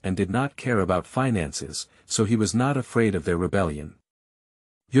affairs and did not care about finances, so he was not afraid of their rebellion.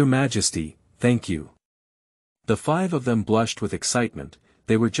 Your Majesty, thank you. The 5 of them blushed with excitement.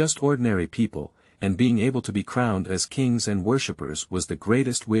 They were just ordinary people, and being able to be crowned as kings and worshippers was the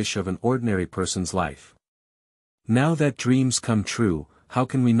greatest wish of an ordinary person's life. Now that dreams come true, how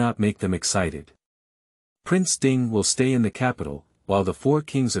can we not make them excited? Prince Ding will stay in the capital, while the 4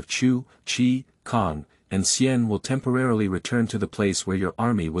 kings of Chu, Qi, Kong, and Xian will temporarily return to the place where your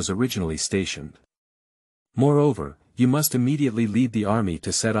army was originally stationed. Moreover, you must immediately lead the army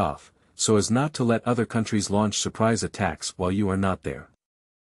to set off, so as not to let other countries launch surprise attacks while you are not there.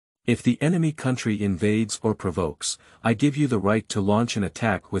 If the enemy country invades or provokes, I give you the right to launch an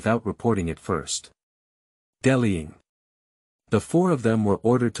attack without reporting it first. Deleting. The 4 of them were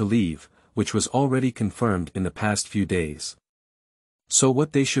ordered to leave, which was already confirmed in the past few days. So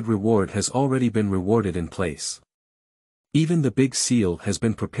what they should reward has already been rewarded in place. Even the big seal has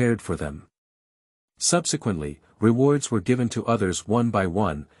been prepared for them. Subsequently, rewards were given to others one by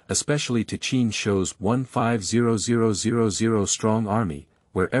one, especially to Qin Shou's 150000 strong army,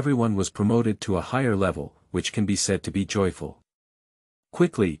 where everyone was promoted to a higher level, which can be said to be joyful.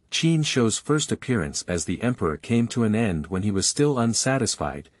 Quickly, Qin Shou's first appearance as the emperor came to an end when he was still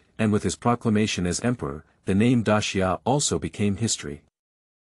unsatisfied, and with his proclamation as emperor, the name Daxia also became history.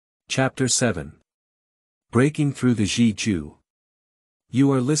 Chapter 7. Breaking Through the Zhi Ju.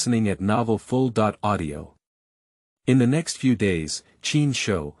 You are listening at novelfull.audio. In the next few days, Qin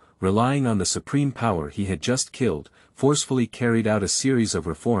Shou, relying on the supreme power he had just killed, forcefully carried out a series of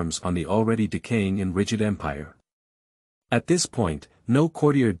reforms on the already decaying and rigid empire. At this point, no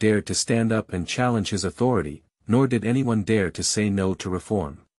courtier dared to stand up and challenge his authority, nor did anyone dare to say no to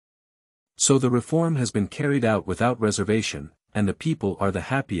reform. So the reform has been carried out without reservation, and the people are the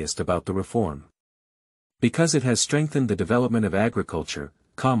happiest about the reform. Because it has strengthened the development of agriculture,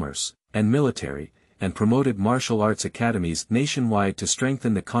 commerce, and military, and promoted martial arts academies nationwide to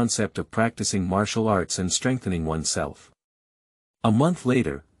strengthen the concept of practicing martial arts and strengthening oneself. A month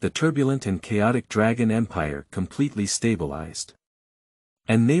later, the turbulent and chaotic Dragon Empire completely stabilized.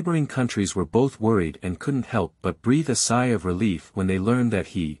 And neighboring countries were both worried and couldn't help but breathe a sigh of relief when they learned that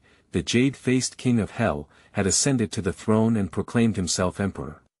he, the jade-faced king of hell, had ascended to the throne and proclaimed himself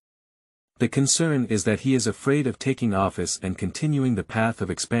emperor. The concern is that he is afraid of taking office and continuing the path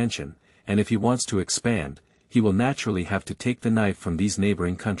of expansion, and if he wants to expand, he will naturally have to take the knife from these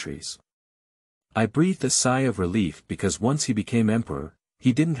neighboring countries. I breathed a sigh of relief because once he became emperor,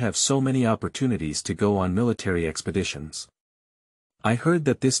 he didn't have so many opportunities to go on military expeditions. I heard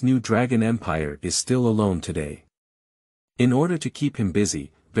that this new dragon empire is still alone today. In order to keep him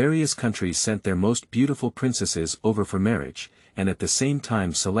busy, various countries sent their most beautiful princesses over for marriage, and at the same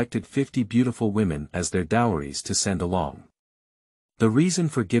time selected 50 beautiful women as their dowries to send along. The reason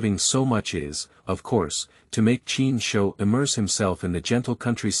for giving so much is, of course, to make Qin Shou immerse himself in the gentle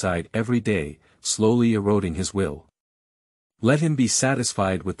countryside every day, slowly eroding his will. Let him be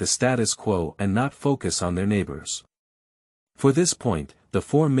satisfied with the status quo and not focus on their neighbors. For this point, the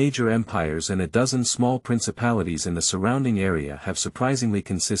 4 major empires and a dozen small principalities in the surrounding area have surprisingly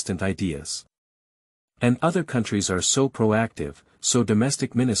consistent ideas. And other countries are so proactive, so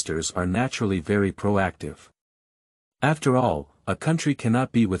domestic ministers are naturally very proactive. After all, a country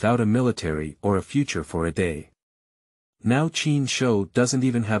cannot be without a military or a future for a day. Now Qin Shou doesn't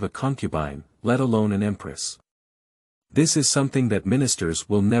even have a concubine, let alone an empress. This is something that ministers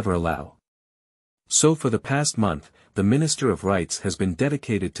will never allow. So for the past month, the Minister of Rights has been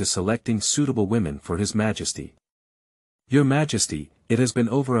dedicated to selecting suitable women for His Majesty. Your Majesty, it has been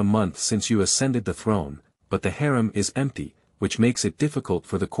over a month since you ascended the throne, but the harem is empty, which makes it difficult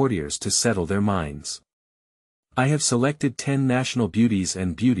for the courtiers to settle their minds. I have selected 10 national beauties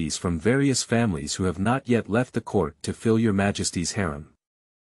and beauties from various families who have not yet left the court to fill your Majesty's harem.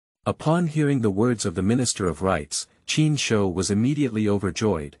 Upon hearing the words of the Minister of Rights, Qin Shou was immediately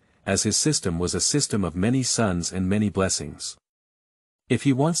overjoyed, as his system was a system of many sons and many blessings. If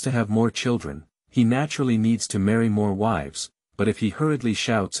he wants to have more children, he naturally needs to marry more wives, but if he hurriedly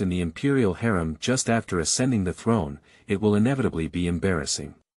shouts in the imperial harem just after ascending the throne, it will inevitably be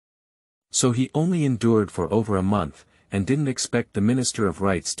embarrassing. So he only endured for over a month, and didn't expect the Minister of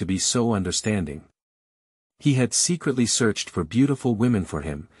Rights to be so understanding. He had secretly searched for beautiful women for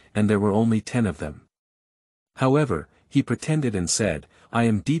him, and there were only 10 of them. However, he pretended and said, I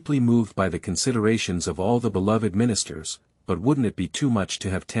am deeply moved by the considerations of all the beloved ministers, but wouldn't it be too much to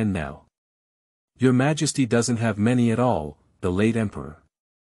have 10 now? Your Majesty doesn't have many at all, the late emperor.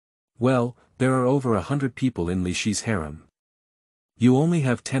 Well, there are over 100 people in Li Shi's harem. You only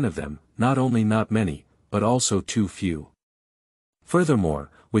have 10 of them, not only not many, but also too few. Furthermore,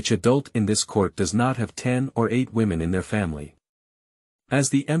 which adult in this court does not have 10 or 8 women in their family? As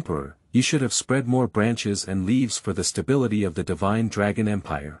the emperor, you should have spread more branches and leaves for the stability of the divine dragon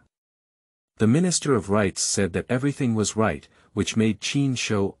empire. The Minister of Rights said that everything was right, which made Qin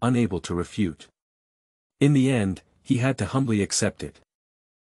Shou unable to refute. In the end, he had to humbly accept it.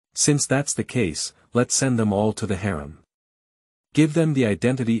 Since that's the case, let's send them all to the harem. Give them the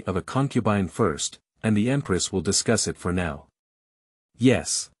identity of a concubine first, and the empress will discuss it for now.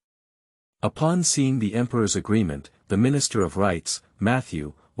 Yes. Upon seeing the emperor's agreement, the Minister of Rights,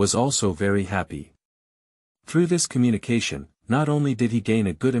 Matthew, was also very happy. Through this communication, not only did he gain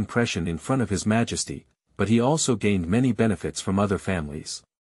a good impression in front of His Majesty, but he also gained many benefits from other families.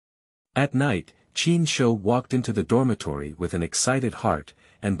 At night, Qin Shou walked into the dormitory with an excited heart,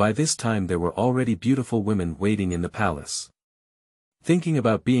 and by this time there were already beautiful women waiting in the palace. Thinking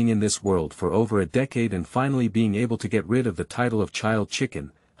about being in this world for over a decade and finally being able to get rid of the title of child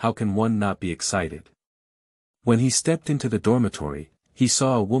chicken, how can one not be excited? When he stepped into the dormitory, he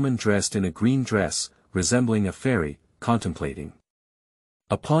saw a woman dressed in a green dress, resembling a fairy, contemplating.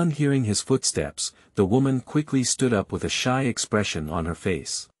 Upon hearing his footsteps, the woman quickly stood up with a shy expression on her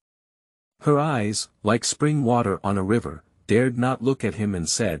face. Her eyes, like spring water on a river, dared not look at him and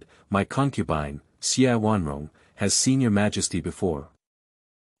said, My concubine, Xia Wanrong, has seen your Majesty before.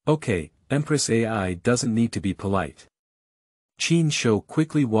 Okay, Empress AI doesn't need to be polite. Qin Shou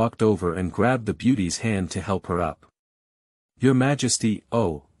quickly walked over and grabbed the beauty's hand to help her up. Your Majesty,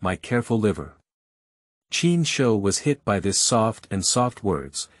 oh, my careful liver. Qin Shou was hit by this soft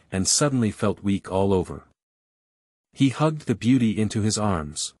words, and suddenly felt weak all over. He hugged the beauty into his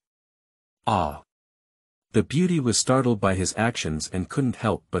arms. Ah! The beauty was startled by his actions and couldn't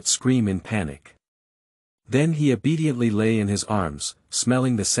help but scream in panic. Then he obediently lay in his arms,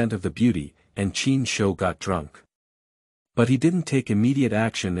 smelling the scent of the beauty, and Qin Shou got drunk. But he didn't take immediate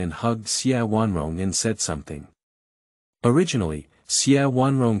action and hugged Xia Wanrong and said something. Originally, Xia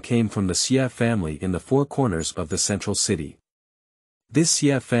Wanrong came from the Xia family in the 4 corners of the central city. This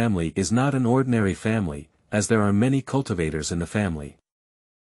Xia family is not an ordinary family, as there are many cultivators in the family.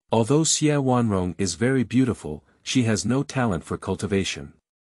 Although Xia Wanrong is very beautiful, she has no talent for cultivation.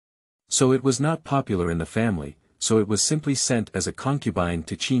 So it was not popular in the family, so it was simply sent as a concubine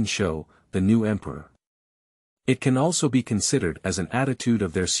to Qin Shou, the new emperor. It can also be considered as an attitude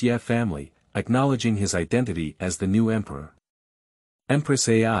of their Xia family, acknowledging his identity as the new emperor. Empress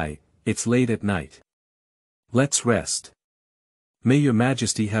AI, it's late at night. Let's rest. May your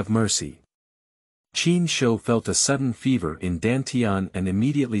majesty have mercy. Qin Shou felt a sudden fever in Dantian and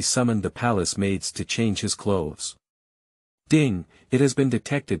immediately summoned the palace maids to change his clothes. Ding, it has been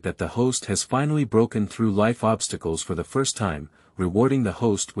detected that the host has finally broken through life obstacles for the first time, rewarding the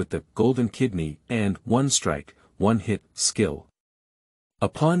host with the golden kidney and one strike, one hit skill.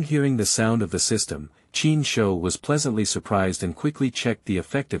 Upon hearing the sound of the system, Qin Shou was pleasantly surprised and quickly checked the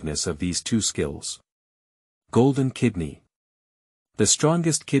effectiveness of these two skills. Golden kidney. The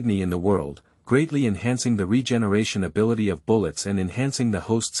strongest kidney in the world, greatly enhancing the regeneration ability of bullets and enhancing the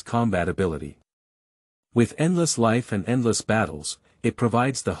host's combat ability. With endless life and endless battles, it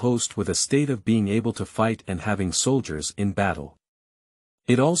provides the host with a state of being able to fight and having soldiers in battle.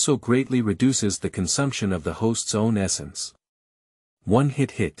 It also greatly reduces the consumption of the host's own essence. One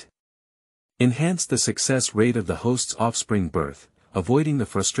hit. Enhance the success rate of the host's offspring birth, avoiding the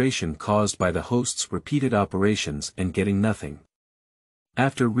frustration caused by the host's repeated operations and getting nothing.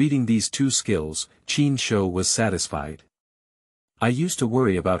 After reading these two skills, Qin Shou was satisfied. I used to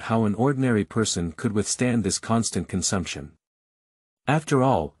worry about how an ordinary person could withstand this constant consumption. After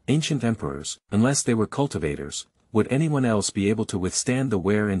all, ancient emperors, unless they were cultivators, would anyone else be able to withstand the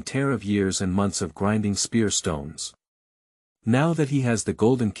wear and tear of years and months of grinding spear stones? Now that he has the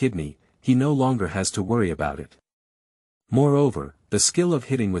golden kidney, he no longer has to worry about it. Moreover, the skill of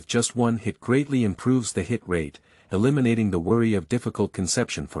hitting with just one hit greatly improves the hit rate, eliminating the worry of difficult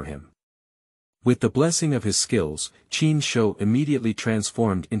conception for him. With the blessing of his skills, Qin Shou immediately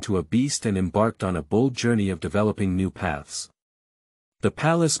transformed into a beast and embarked on a bold journey of developing new paths. The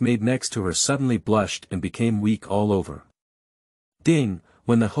palace maid next to her suddenly blushed and became weak all over. Ding,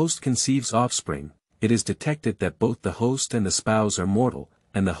 when the host conceives offspring, it is detected that both the host and the spouse are mortal,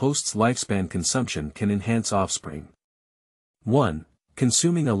 and the host's lifespan consumption can enhance offspring. 1.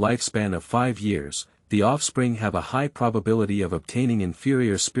 Consuming a lifespan of 5 years, the offspring have a high probability of obtaining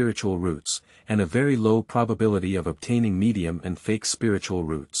inferior spiritual roots, and a very low probability of obtaining medium and fake spiritual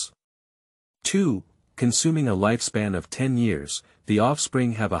roots. 2. Consuming a lifespan of 10 years, the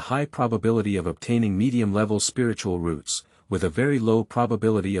offspring have a high probability of obtaining medium-level spiritual roots, with a very low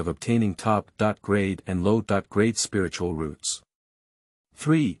probability of obtaining top.grade and low.grade spiritual roots.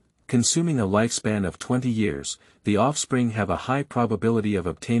 3. Consuming a lifespan of 20 years, the offspring have a high probability of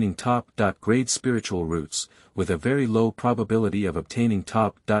obtaining top.grade spiritual roots, with a very low probability of obtaining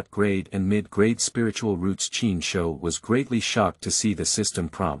top.grade and mid-grade spiritual roots. Qin Shou was greatly shocked to see the system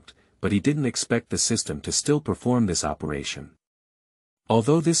prompt, but he didn't expect the system to still perform this operation.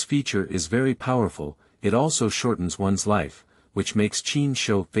 Although this feature is very powerful, it also shortens one's life, which makes Qin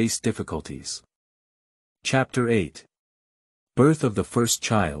Shou face difficulties. Chapter 8. Birth of the First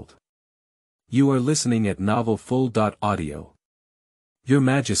Child. You are listening at novelfull.audio. Your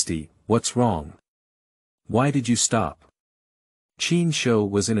Majesty, what's wrong? Why did you stop? Qin Shou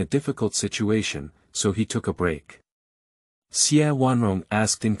was in a difficult situation, so he took a break. Xia Wanrong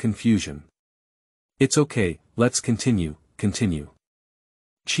asked in confusion. It's okay, let's continue.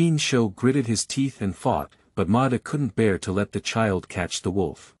 Qin Shou gritted his teeth and fought, but Mada couldn't bear to let the child catch the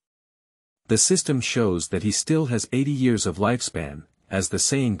wolf. The system shows that he still has 80 years of lifespan. As the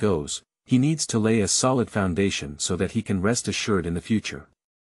saying goes, he needs to lay a solid foundation so that he can rest assured in the future.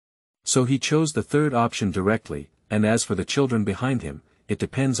 So he chose the third option directly, and as for the children behind him, it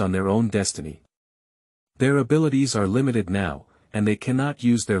depends on their own destiny. Their abilities are limited now, and they cannot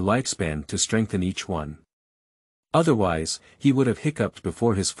use their lifespan to strengthen each one. Otherwise, he would have hiccuped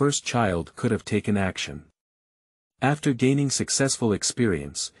before his first child could have taken action. After gaining successful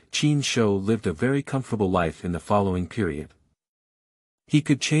experience, Qin Shou lived a very comfortable life in the following period. He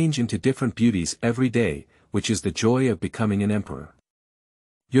could change into different beauties every day, which is the joy of becoming an emperor.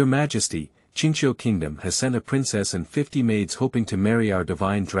 Your Majesty, Qingshou Kingdom has sent a princess and 50 maids hoping to marry our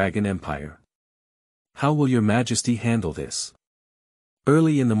divine dragon empire. How will your Majesty handle this?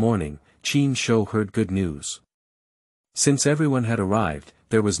 Early in the morning, Qin Shou heard good news. Since everyone had arrived,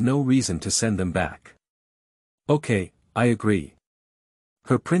 there was no reason to send them back. Okay, I agree.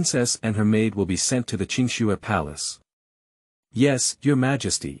 Her princess and her maid will be sent to the Qingshou palace. Yes, your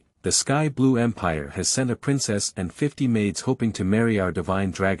Majesty, the Sky Blue Empire has sent a princess and 50 maids hoping to marry our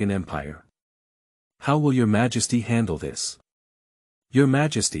divine dragon empire. How will your Majesty handle this? Your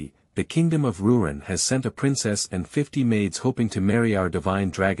Majesty, the kingdom of Ruren has sent a princess and 50 maids hoping to marry our divine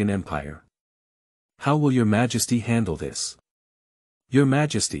dragon empire. How will your majesty handle this? Your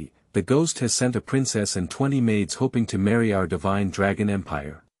majesty, the ghost has sent a princess and 20 maids hoping to marry our divine dragon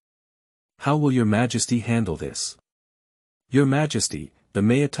empire. How will your majesty handle this? Your majesty, the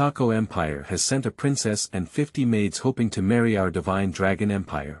Mayatako empire has sent a princess and 50 maids hoping to marry our divine dragon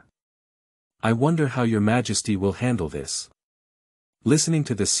empire. I wonder how your majesty will handle this. Listening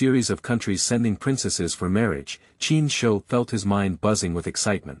to the series of countries sending princesses for marriage, Qin Shou felt his mind buzzing with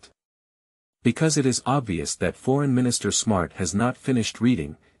excitement. Because it is obvious that Foreign Minister Smart has not finished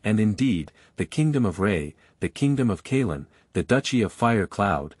reading, and indeed, the Kingdom of Ray, the Kingdom of Kalen, the Duchy of Fire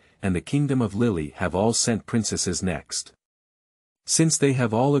Cloud, and the Kingdom of Lily have all sent princesses next. Since they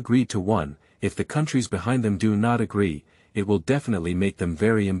have all agreed to one, if the countries behind them do not agree, it will definitely make them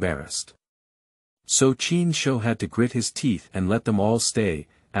very embarrassed. So Qin Shou had to grit his teeth and let them all stay.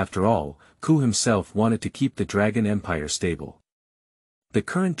 After all, Ku himself wanted to keep the Dragon Empire stable. The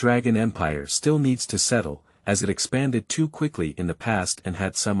current Dragon Empire still needs to settle, as it expanded too quickly in the past and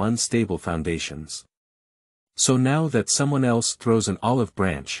had some unstable foundations. So now that someone else throws an olive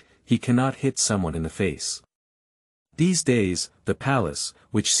branch, he cannot hit someone in the face. These days, the palace,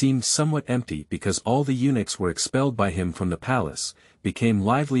 which seemed somewhat empty because all the eunuchs were expelled by him from the palace, became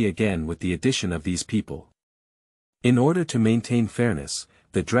lively again with the addition of these people. In order to maintain fairness,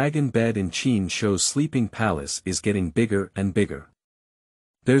 the dragon bed in Qin Shou's sleeping palace is getting bigger and bigger.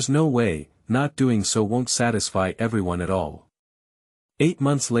 There's no way, not doing so won't satisfy everyone at all. 8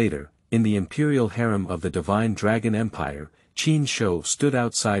 months later, in the imperial harem of the divine dragon empire, Qin Shou stood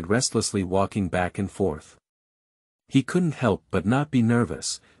outside restlessly walking back and forth. He couldn't help but not be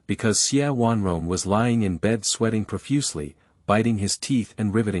nervous, because Xia Wanrong was lying in bed sweating profusely, biting his teeth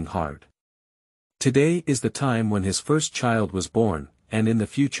and riveting hard. Today is the time when his first child was born, and in the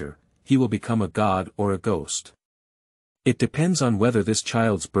future, he will become a god or a ghost. It depends on whether this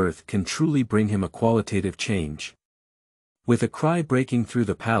child's birth can truly bring him a qualitative change. With a cry breaking through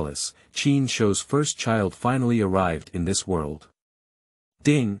the palace, Qin Shou's first child finally arrived in this world.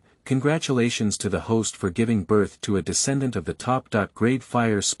 Ding! Congratulations to the host for giving birth to a descendant of the top-grade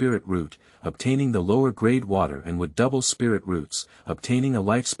fire spirit root, obtaining the lower grade water and wood double spirit roots, obtaining a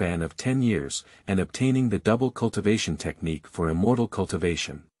lifespan of 10 years, and obtaining the double cultivation technique for immortal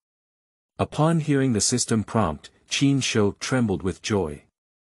cultivation. Upon hearing the system prompt, Qin Shou trembled with joy.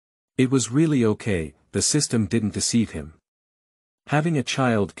 It was really okay, the system didn't deceive him. Having a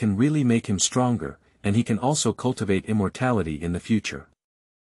child can really make him stronger, and he can also cultivate immortality in the future.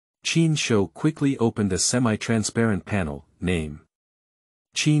 Qin Shou quickly opened a semi-transparent panel. Name: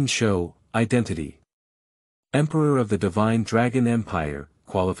 Qin Shou, Identity: Emperor of the Divine Dragon Empire.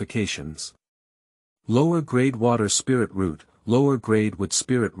 Qualifications: Lower grade Water Spirit Root, Lower grade Wood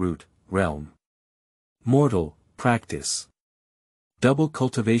Spirit Root. Realm: Mortal. Practice: Double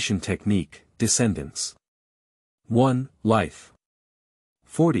Cultivation Technique. Descendants: 1. Life: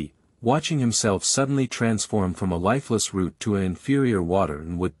 40. Watching himself suddenly transform from a lifeless root to an inferior water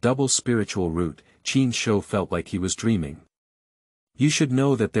and wood double spiritual root, Qin Shou felt like he was dreaming. You should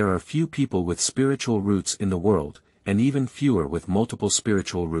know that there are few people with spiritual roots in the world, and even fewer with multiple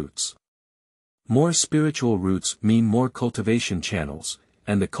spiritual roots. More spiritual roots mean more cultivation channels,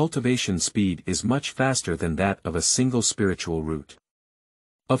 and the cultivation speed is much faster than that of a single spiritual root.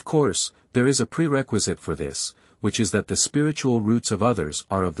 Of course, there is a prerequisite for this, which is that the spiritual roots of others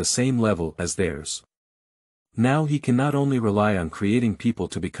are of the same level as theirs. Now he can not only rely on creating people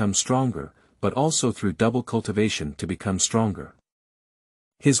to become stronger, but also through double cultivation to become stronger.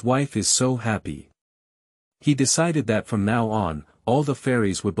 His wife is so happy. He decided that from now on, all the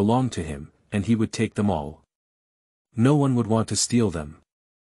fairies would belong to him, and he would take them all. No one would want to steal them.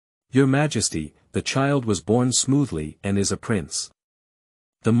 Your Majesty, the child was born smoothly and is a prince.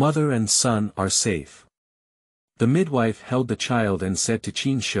 The mother and son are safe. The midwife held the child and said to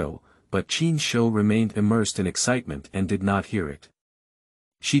Qin Shou, but Qin Shou remained immersed in excitement and did not hear it.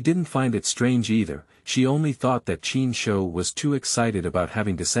 She didn't find it strange either, she only thought that Qin Shou was too excited about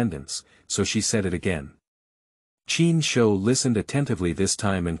having descendants, so she said it again. Qin Shou listened attentively this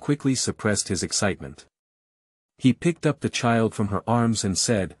time and quickly suppressed his excitement. He picked up the child from her arms and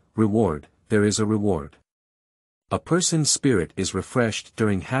said, "Reward, there is a reward. A person's spirit is refreshed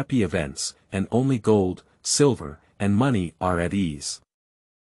during happy events, and only gold, silver, and money are at ease."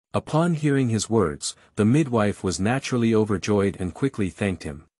 Upon hearing his words, the midwife was naturally overjoyed and quickly thanked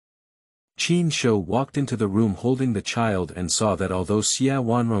him. Qin Shou walked into the room holding the child and saw that although Xia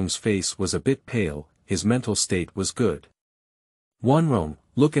Wanrong's face was a bit pale, his mental state was good. "Wanrong,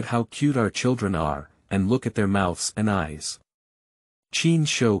 look at how cute our children are, and look at their mouths and eyes. Qin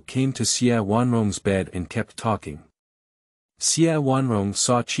Shou came to Xia Wanrong's bed and kept talking. Xia Wanrong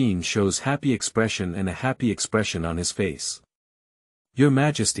saw Qin Shou's happy expression and a happy expression on his face. "Your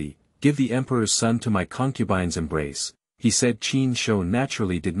Majesty, give the Emperor's son to my concubine's embrace," he said. Qin Shou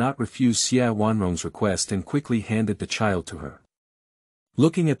naturally did not refuse Xia Wanrong's request and quickly handed the child to her.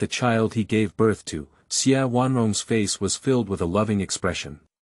 Looking at the child he gave birth to, Xia Wanrong's face was filled with a loving expression.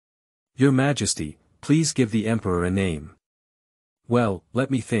 "Your Majesty, please give the Emperor a name." "Well, let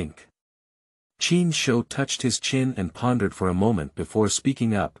me think." Qin Shou touched his chin and pondered for a moment before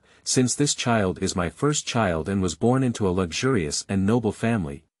speaking up. "Since this child is my first child and was born into a luxurious and noble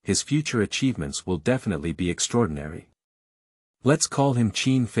family, his future achievements will definitely be extraordinary. Let's call him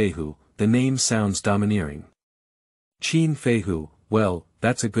Qin Feihu, the name sounds domineering." "Qin Feihu, well,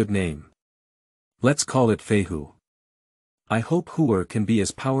 that's a good name. Let's call it Feihu. I hope Huer can be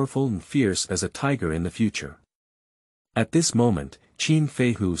as powerful and fierce as a tiger in the future." At this moment, Qin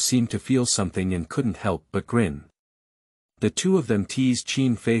Feihu seemed to feel something and couldn't help but grin. The two of them teased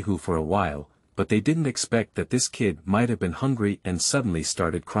Qin Feihu for a while, but they didn't expect that this kid might have been hungry and suddenly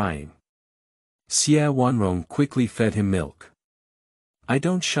started crying. Xia Wanrong quickly fed him milk. I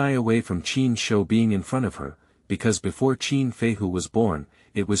don't shy away from Qin Shou being in front of her, because before Qin Feihu was born,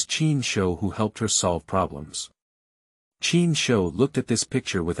 it was Qin Shou who helped her solve problems. Qin Shou looked at this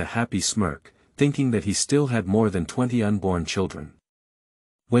picture with a happy smirk, thinking that he still had more than 20 unborn children.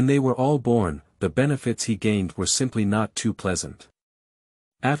 When they were all born, the benefits he gained were simply not too pleasant.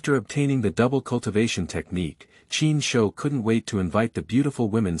 After obtaining the double cultivation technique, Qin Shou couldn't wait to invite the beautiful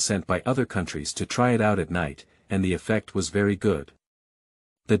women sent by other countries to try it out at night, and the effect was very good.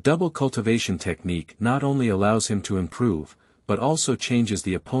 The double cultivation technique not only allows him to improve, but also changes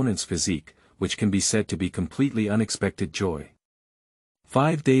the opponent's physique, which can be said to be completely unexpected joy.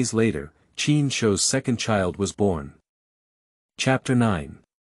 5 days later, Qin Shou's second child was born. Chapter 9.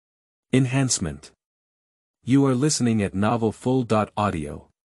 Enhancement. You are listening at novelfull.audio.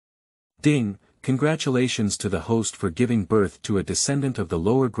 Ding, congratulations to the host for giving birth to a descendant of the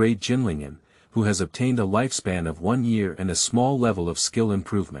lower grade Jinlingen, who has obtained a lifespan of 1 year and a small level of skill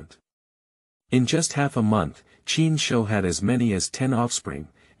improvement. In just half a month, Qin Shou had as many as 10 offspring,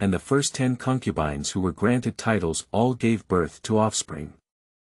 and the first 10 concubines who were granted titles all gave birth to offspring.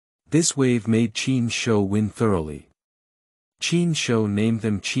 This wave made Qin Shou win thoroughly. Qin Shou named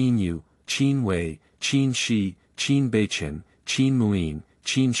them Qin Yu, Qin Wei, Qin Shi, Qin Beiqin, Qin Muin,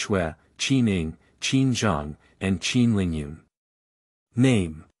 Qin Shui, Qin Ying, Qin Zhang, and Qin Lingyun.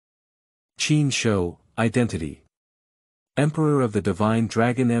 Name: Qin Shou, Identity: Emperor of the Divine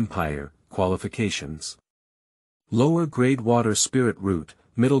Dragon Empire. Qualifications: Lower grade Water Spirit Root,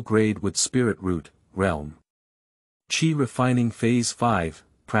 Middle grade Wood Spirit Root, Realm. Qi Refining Phase 5,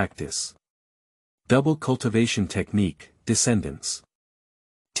 Practice. Double Cultivation Technique, Descendants.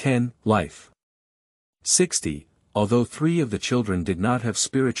 10. Life. 60. Although 3 of the children did not have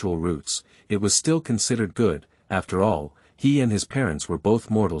spiritual roots, it was still considered good. After all, he and his parents were both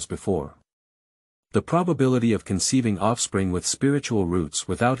mortals before. The probability of conceiving offspring with spiritual roots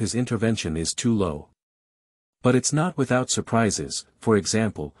without his intervention is too low. But it's not without surprises. For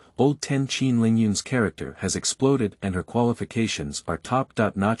example, old 10 Qin Lingyun's character has exploded and her qualifications are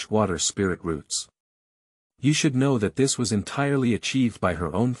top-notch water spirit roots. You should know that this was entirely achieved by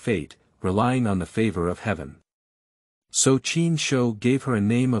her own fate, relying on the favor of heaven. So Qin Shou gave her a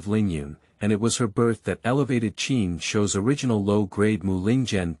name of Lingyun, and it was her birth that elevated Qin Shou's original low-grade Mu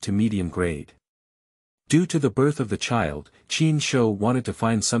Lingzhen to medium grade. Due to the birth of the child, Qin Shou wanted to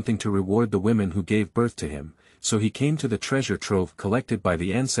find something to reward the women who gave birth to him, so he came to the treasure trove collected by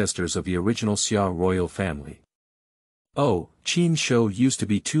the ancestors of the original Xia royal family. Oh, Qin Shou used to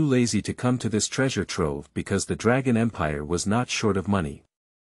be too lazy to come to this treasure trove because the Dragon Empire was not short of money.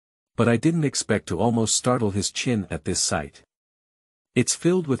 But I didn't expect to almost startle his chin at this sight. It's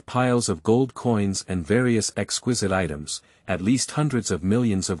filled with piles of gold coins and various exquisite items, at least hundreds of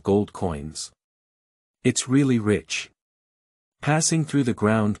millions of gold coins. It's really rich. Passing through the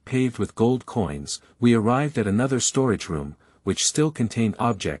ground paved with gold coins, we arrived at another storage room, which still contained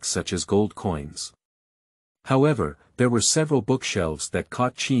objects such as gold coins. However, there were several bookshelves that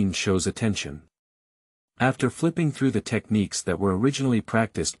caught Qin Shou's attention. After flipping through the techniques that were originally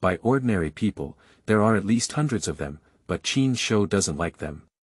practiced by ordinary people, there are at least hundreds of them, but Qin Shou doesn't like them.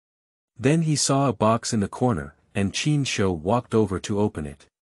 Then he saw a box in the corner, and Qin Shou walked over to open it.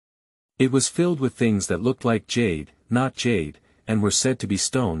 It was filled with things that looked like jade, not jade, and were said to be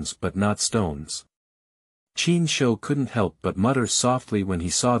stones but not stones. Qin Shou couldn't help but mutter softly when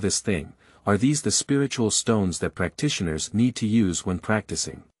he saw this thing, "Are these the spiritual stones that practitioners need to use when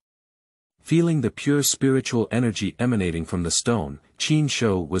practicing?" Feeling the pure spiritual energy emanating from the stone, Qin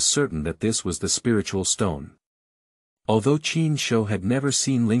Shou was certain that this was the spiritual stone. Although Qin Shou had never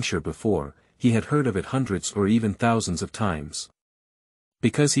seen Lingshi before, he had heard of it hundreds or even thousands of times.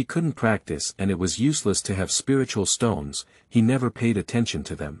 Because he couldn't practice and it was useless to have spiritual stones, he never paid attention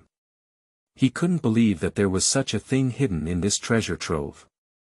to them. He couldn't believe that there was such a thing hidden in this treasure trove.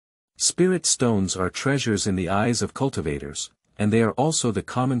 Spirit stones are treasures in the eyes of cultivators, and they are also the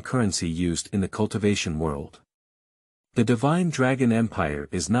common currency used in the cultivation world. The Divine Dragon Empire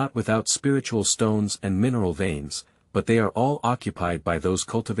is not without spiritual stones and mineral veins, but they are all occupied by those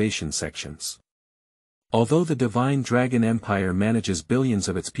cultivation sections. Although the Divine Dragon Empire manages billions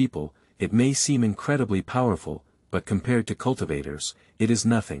of its people, it may seem incredibly powerful, but compared to cultivators, it is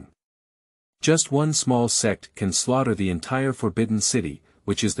nothing. Just one small sect can slaughter the entire Forbidden City,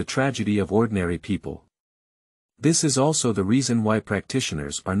 which is the tragedy of ordinary people. This is also the reason why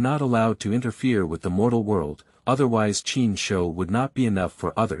practitioners are not allowed to interfere with the mortal world, otherwise Qin Shou would not be enough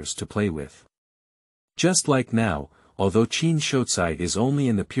for others to play with. Just like now, although Qin Shou is only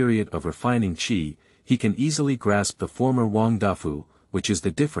in the period of refining qi, he can easily grasp the former Wang Dafu, which is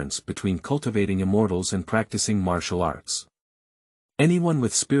the difference between cultivating immortals and practicing martial arts. Anyone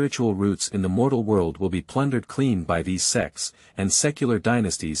with spiritual roots in the mortal world will be plundered clean by these sects, and secular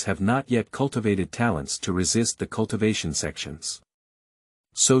dynasties have not yet cultivated talents to resist the cultivation sections.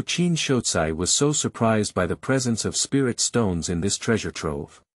 So Qin Shou was so surprised by the presence of spirit stones in this treasure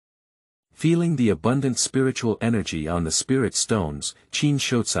trove. Feeling the abundant spiritual energy on the spirit stones, Qin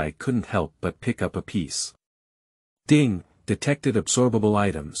Shou couldn't help but pick up a piece. Ding! Detected absorbable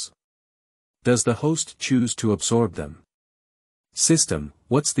items. Does the host choose to absorb them? System,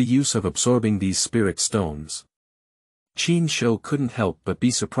 what's the use of absorbing these spirit stones? Qin Shou couldn't help but be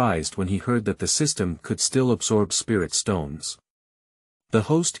surprised when he heard that the system could still absorb spirit stones. The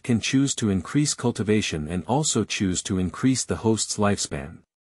host can choose to increase cultivation and also choose to increase the host's lifespan.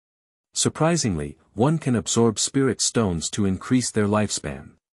 Surprisingly, one can absorb spirit stones to increase their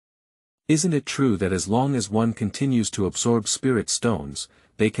lifespan. Isn't it true that as long as one continues to absorb spirit stones,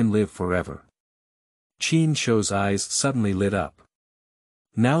 they can live forever? Qin Shou's eyes suddenly lit up.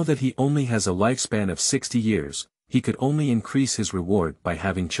 Now that he only has a lifespan of 60 years, he could only increase his reward by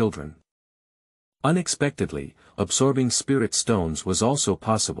having children. Unexpectedly, absorbing spirit stones was also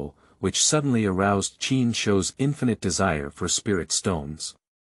possible, which suddenly aroused Qin Shou's infinite desire for spirit stones.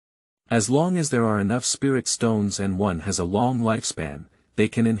 As long as there are enough spirit stones and one has a long lifespan, they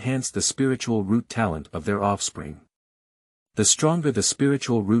can enhance the spiritual root talent of their offspring. The stronger the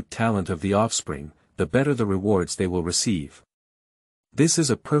spiritual root talent of the offspring, the better the rewards they will receive. This is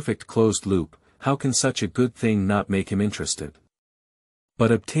a perfect closed loop. How can such a good thing not make him interested?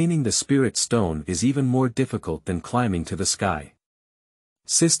 But obtaining the spirit stone is even more difficult than climbing to the sky.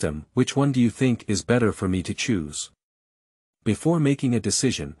 System, which one do you think is better for me to choose? Before making a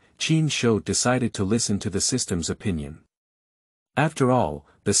decision, Qin Shou decided to listen to the system's opinion. After all,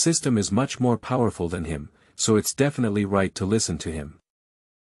 the system is much more powerful than him, so it's definitely right to listen to him.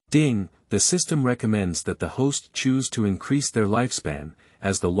 Ding, the system recommends that the host choose to increase their lifespan,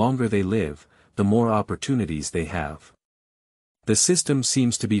 as the longer they live, the more opportunities they have. The system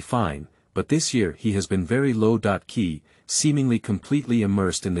seems to be fine, but this year he has been very low-key, seemingly completely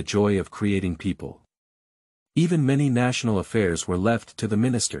immersed in the joy of creating people. Even many national affairs were left to the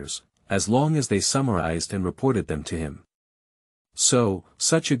ministers, as long as they summarized and reported them to him. So,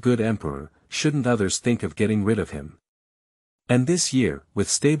 such a good emperor, shouldn't others think of getting rid of him? And this year, with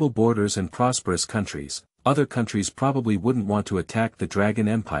stable borders and prosperous countries, other countries probably wouldn't want to attack the Dragon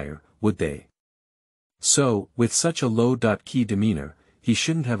Empire, would they? So, with such a low-key demeanor, he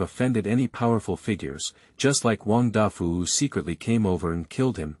shouldn't have offended any powerful figures, just like Wang Dafu who secretly came over and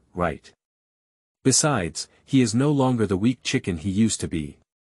killed him, right? Besides, he is no longer the weak chicken he used to be.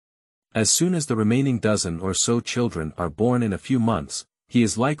 As soon as the remaining dozen or so children are born in a few months, he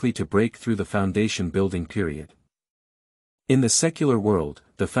is likely to break through the foundation building period. In the secular world,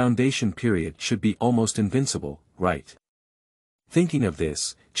 the foundation period should be almost invincible, right? Thinking of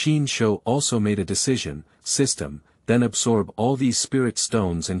this, Qin Shou also made a decision, system, then absorb all these spirit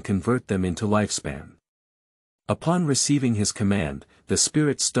stones and convert them into lifespan. Upon receiving his command, the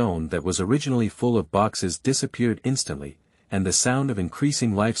spirit stone that was originally full of boxes disappeared instantly, and the sound of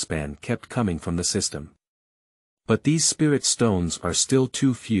increasing lifespan kept coming from the system. But these spirit stones are still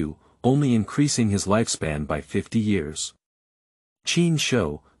too few, only increasing his lifespan by 50 years. Qin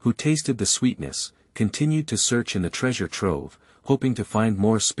Shou, who tasted the sweetness, continued to search in the treasure trove, hoping to find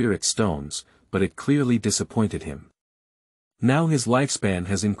more spirit stones, but it clearly disappointed him. Now his lifespan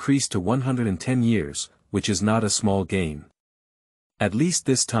has increased to 110 years, which is not a small gain. At least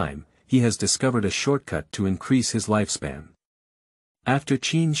this time, he has discovered a shortcut to increase his lifespan. After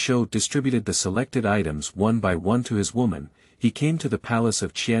Qin Shou distributed the selected items one by one to his woman, he came to the palace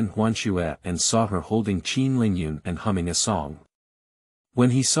of Qian Huanxue and saw her holding Qin Lingyun and humming a song.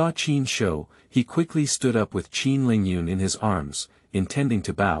 When he saw Qin Shou, he quickly stood up with Qin Lingyun in his arms, intending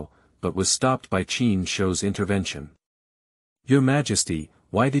to bow, but was stopped by Qin Shou's intervention. "Your Majesty,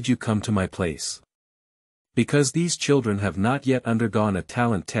 why did you come to my place?" Because these children have not yet undergone a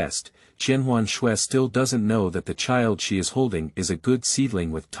talent test, Qian Huanxue still doesn't know that the child she is holding is a good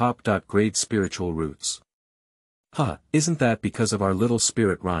seedling with top-grade spiritual roots. "Huh, isn't that because of our little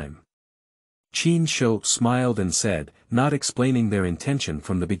spirit rhyme?" Qin Shou smiled and said, not explaining their intention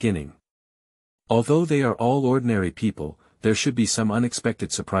from the beginning. "Although they are all ordinary people, there should be some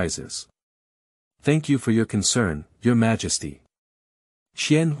unexpected surprises." "Thank you for your concern, Your Majesty."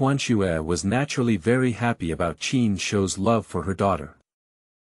 Qian Huanxue was naturally very happy about Qin Shou's love for her daughter.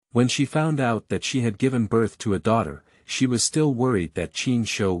 When she found out that she had given birth to a daughter, she was still worried that Qin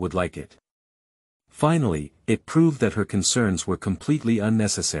Shou would like it. Finally, it proved that her concerns were completely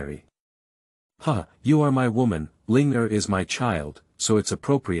unnecessary. "Huh, you are my woman, Ling'er is my child, so it's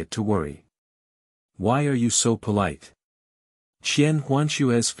appropriate to worry. Why are you so polite?" Qian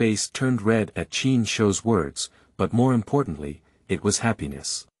Huanxue's face turned red at Qin Shou's words, but more importantly, it was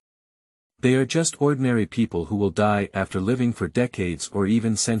happiness. They are just ordinary people who will die after living for decades or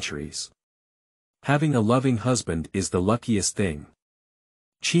even centuries. Having a loving husband is the luckiest thing.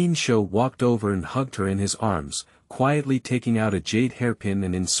 Qin Shou walked over and hugged her in his arms, quietly taking out a jade hairpin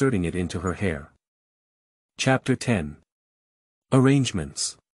and inserting it into her hair. Chapter 10.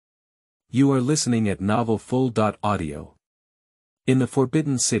 Arrangements. You are listening at novelfull.audio. In the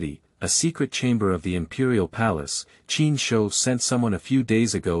Forbidden City, a secret chamber of the Imperial Palace, Qin Shou sent someone a few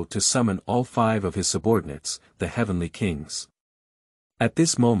days ago to summon all 5 of his subordinates, the Heavenly Kings. At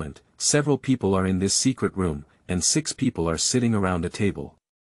this moment, several people are in this secret room, and 6 people are sitting around a table.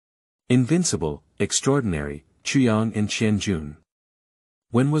 Invincible, Extraordinary, Chuyang and Qianjun.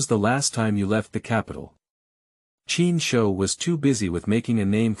 When was the last time you left the capital? Qin Shou was too busy with making a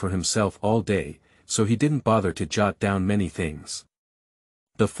name for himself all day, so he didn't bother to jot down many things.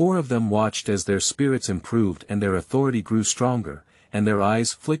 The 4 of them watched as their spirits improved and their authority grew stronger, and their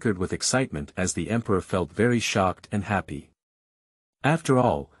eyes flickered with excitement as the emperor felt very shocked and happy. After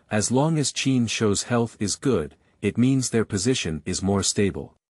all, as long as Qin Shou's health is good, it means their position is more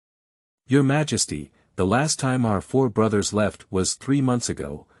stable. Your Majesty, the last time our 4 brothers left was 3 months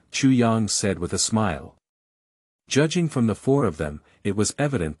ago, Chu Yang said with a smile. Judging from the 4 of them, it was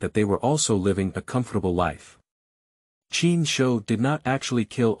evident that they were also living a comfortable life. Qin Shou did not actually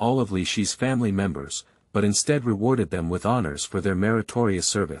kill all of Li Shi's family members, but instead rewarded them with honors for their meritorious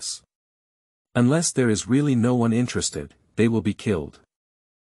service. Unless there is really no one interested, they will be killed.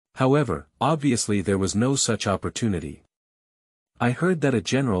 However, obviously there was no such opportunity. I heard that a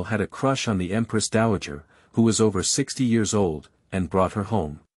general had a crush on the Empress Dowager, who was over 60 years old, and brought her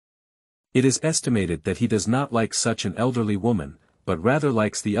home. It is estimated that he does not like such an elderly woman, but rather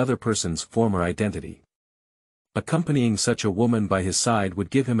likes the other person's former identity. Accompanying such a woman by his side would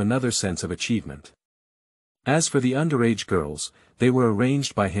give him another sense of achievement. As for the underage girls, they were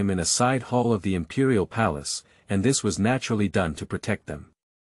arranged by him in a side hall of the imperial palace, and this was naturally done to protect them.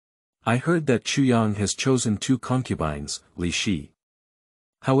 I heard that Chuyang has chosen 2 concubines, Li Shi.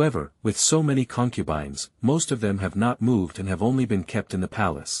 However, with so many concubines, most of them have not moved and have only been kept in the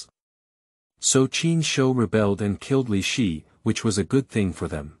palace. So Qin Shou rebelled and killed Li Shi, which was a good thing for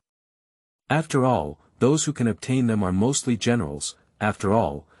them. After all, those who can obtain them are mostly generals, after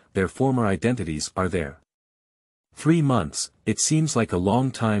all, their former identities are there. 3 months, it seems like a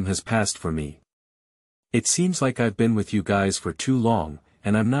long time has passed for me. It seems like I've been with you guys for too long,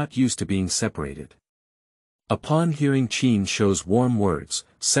 and I'm not used to being separated. Upon hearing Qin Shou's warm words,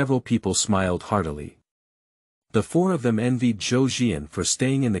 several people smiled heartily. The 4 of them envied Zhou Jian for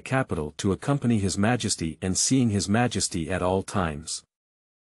staying in the capital to accompany His Majesty and seeing His Majesty at all times.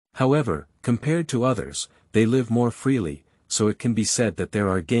 However, compared to others, they live more freely, so it can be said that there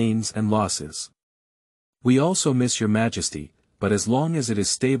are gains and losses. We also miss Your Majesty, but as long as it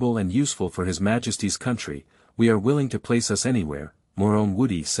is stable and useful for His Majesty's country, we are willing to place us anywhere, Morone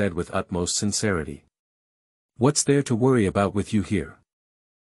Woody said with utmost sincerity. What's there to worry about with you here?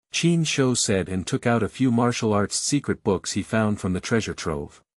 Qin Shou said and took out a few martial arts secret books he found from the treasure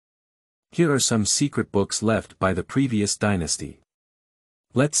trove. Here are some secret books left by the previous dynasty.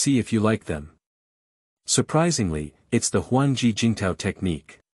 Let's see if you like them. Surprisingly, it's the Huanji Jingtao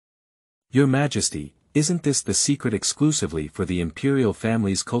technique. Your Majesty, isn't this the secret exclusively for the imperial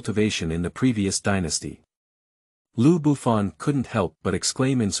family's cultivation in the previous dynasty? Lu Bufan couldn't help but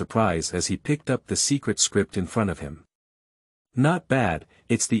exclaim in surprise as he picked up the secret script in front of him. Not bad,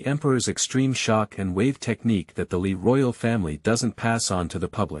 it's the Emperor's extreme shock and wave technique that the Li royal family doesn't pass on to the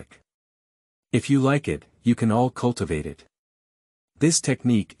public. If you like it, you can all cultivate it. This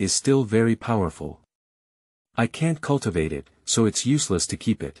technique is still very powerful. I can't cultivate it, so it's useless to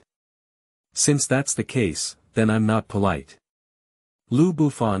keep it. Since that's the case, then I'm not polite. Lu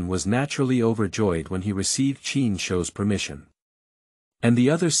Bufan was naturally overjoyed when he received Qin Shou's permission. And the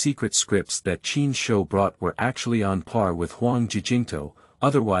other secret scripts that Qin Shou brought were actually on par with Huang Jijingtou,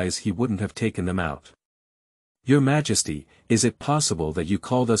 otherwise he wouldn't have taken them out. Your Majesty, is it possible that you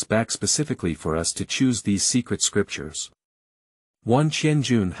called us back specifically for us to choose these secret scriptures? Wan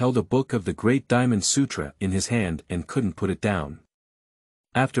Qianjun held a book of the Great Diamond Sutra in his hand and couldn't put it down.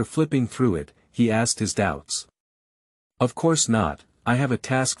 After flipping through it, he asked his doubts. Of course not, I have a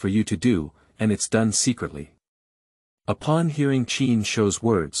task for you to do, and it's done secretly. Upon hearing Qin Shou's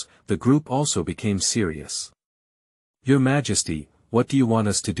words, the group also became serious. Your Majesty, what do you want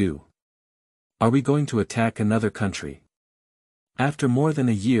us to do? Are we going to attack another country? After more than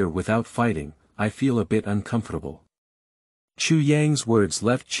a year without fighting, I feel a bit uncomfortable. Chu Yang's words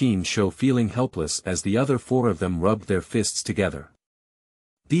left Qin Shou feeling helpless as the other four of them rubbed their fists together.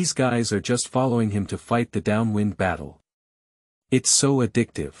 These guys are just following him to fight the downwind battle. It's so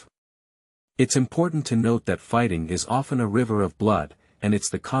addictive. It's important to note that fighting is often a river of blood, and it's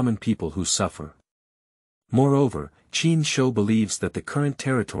the common people who suffer. Moreover, Qin Shou believes that the current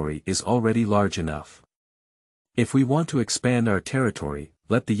territory is already large enough. If we want to expand our territory,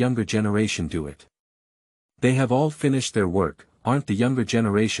 let the younger generation do it. They have all finished their work, aren't the younger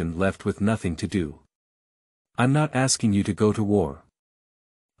generation left with nothing to do? I'm not asking you to go to war.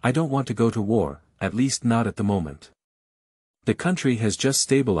 I don't want to go to war, at least not at the moment. The country has just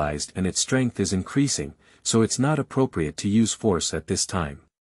stabilized and its strength is increasing, so it's not appropriate to use force at this time.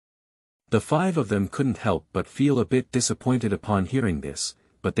 The five of them couldn't help but feel a bit disappointed upon hearing this,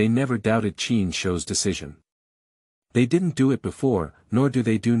 but they never doubted Qin Shou's decision. They didn't do it before, nor do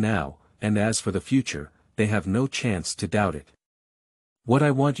they do now, and as for the future, they have no chance to doubt it. What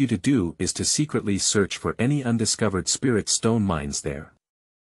I want you to do is to secretly search for any undiscovered spirit stone mines there.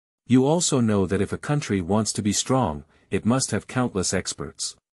 You also know that if a country wants to be strong, it must have countless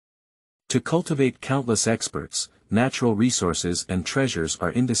experts. To cultivate countless experts, natural resources and treasures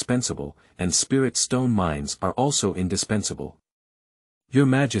are indispensable, and spirit stone mines are also indispensable. Your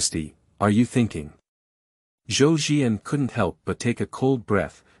Majesty, are you thinking? Zhou Jian couldn't help but take a cold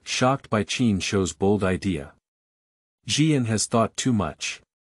breath, shocked by Qin Shou's bold idea. Jian has thought too much.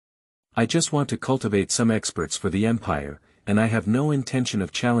 I just want to cultivate some experts for the Empire, and I have no intention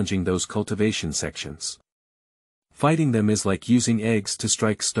of challenging those cultivation sections. Fighting them is like using eggs to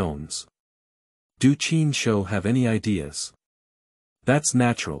strike stones. Do Qin Shou have any ideas? That's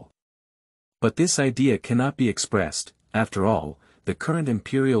natural. But this idea cannot be expressed, after all, the current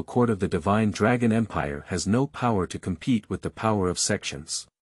imperial court of the Divine Dragon Empire has no power to compete with the power of sections.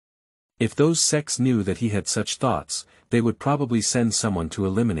 If those sects knew that he had such thoughts, they would probably send someone to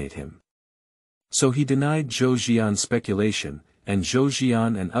eliminate him. So he denied Zhou Jian's speculation, and Zhou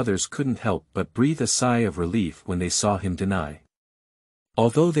Jian and others couldn't help but breathe a sigh of relief when they saw him deny.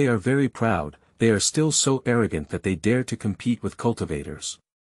 Although they are very proud, they are still so arrogant that they dare to compete with cultivators.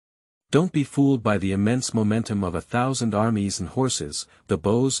 Don't be fooled by the immense momentum of 1,000 armies and horses. The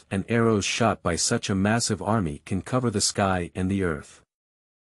bows and arrows shot by such a massive army can cover the sky and the earth.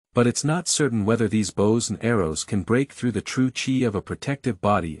 But it's not certain whether these bows and arrows can break through the true qi of a protective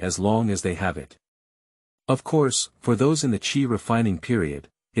body as long as they have it. Of course, for those in the qi refining period,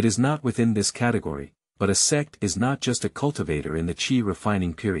 it is not within this category, but a sect is not just a cultivator in the qi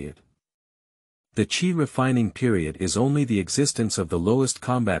refining period. The qi refining period is only the existence of the lowest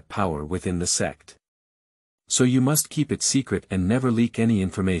combat power within the sect. So you must keep it secret and never leak any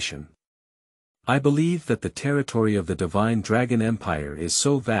information. I believe that the territory of the Divine Dragon Empire is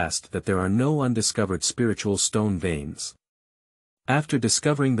so vast that there are no undiscovered spiritual stone veins. After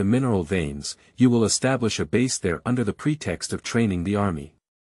discovering the mineral veins, you will establish a base there under the pretext of training the army.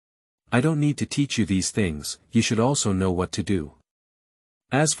 I don't need to teach you these things, you should also know what to do.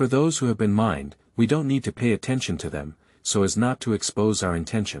 As for those who have been mined, we don't need to pay attention to them, so as not to expose our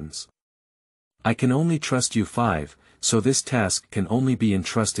intentions. I can only trust you five, so this task can only be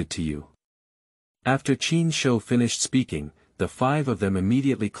entrusted to you. After Qin Shou finished speaking, the five of them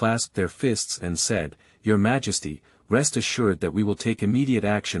immediately clasped their fists and said, Your Majesty, rest assured that we will take immediate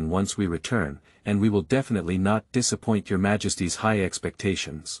action once we return, and we will definitely not disappoint Your Majesty's high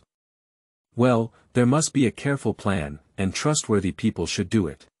expectations. Well, there must be a careful plan, and trustworthy people should do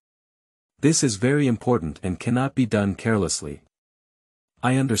it. This is very important and cannot be done carelessly.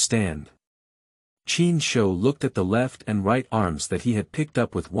 I understand. Qin Shou looked at the left and right arms that he had picked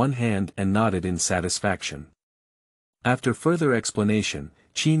up with one hand and nodded in satisfaction. After further explanation,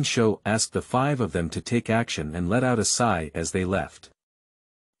 Qin Shou asked the 5 of them to take action and let out a sigh as they left.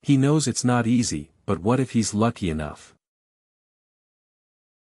 He knows it's not easy, but what if he's lucky enough?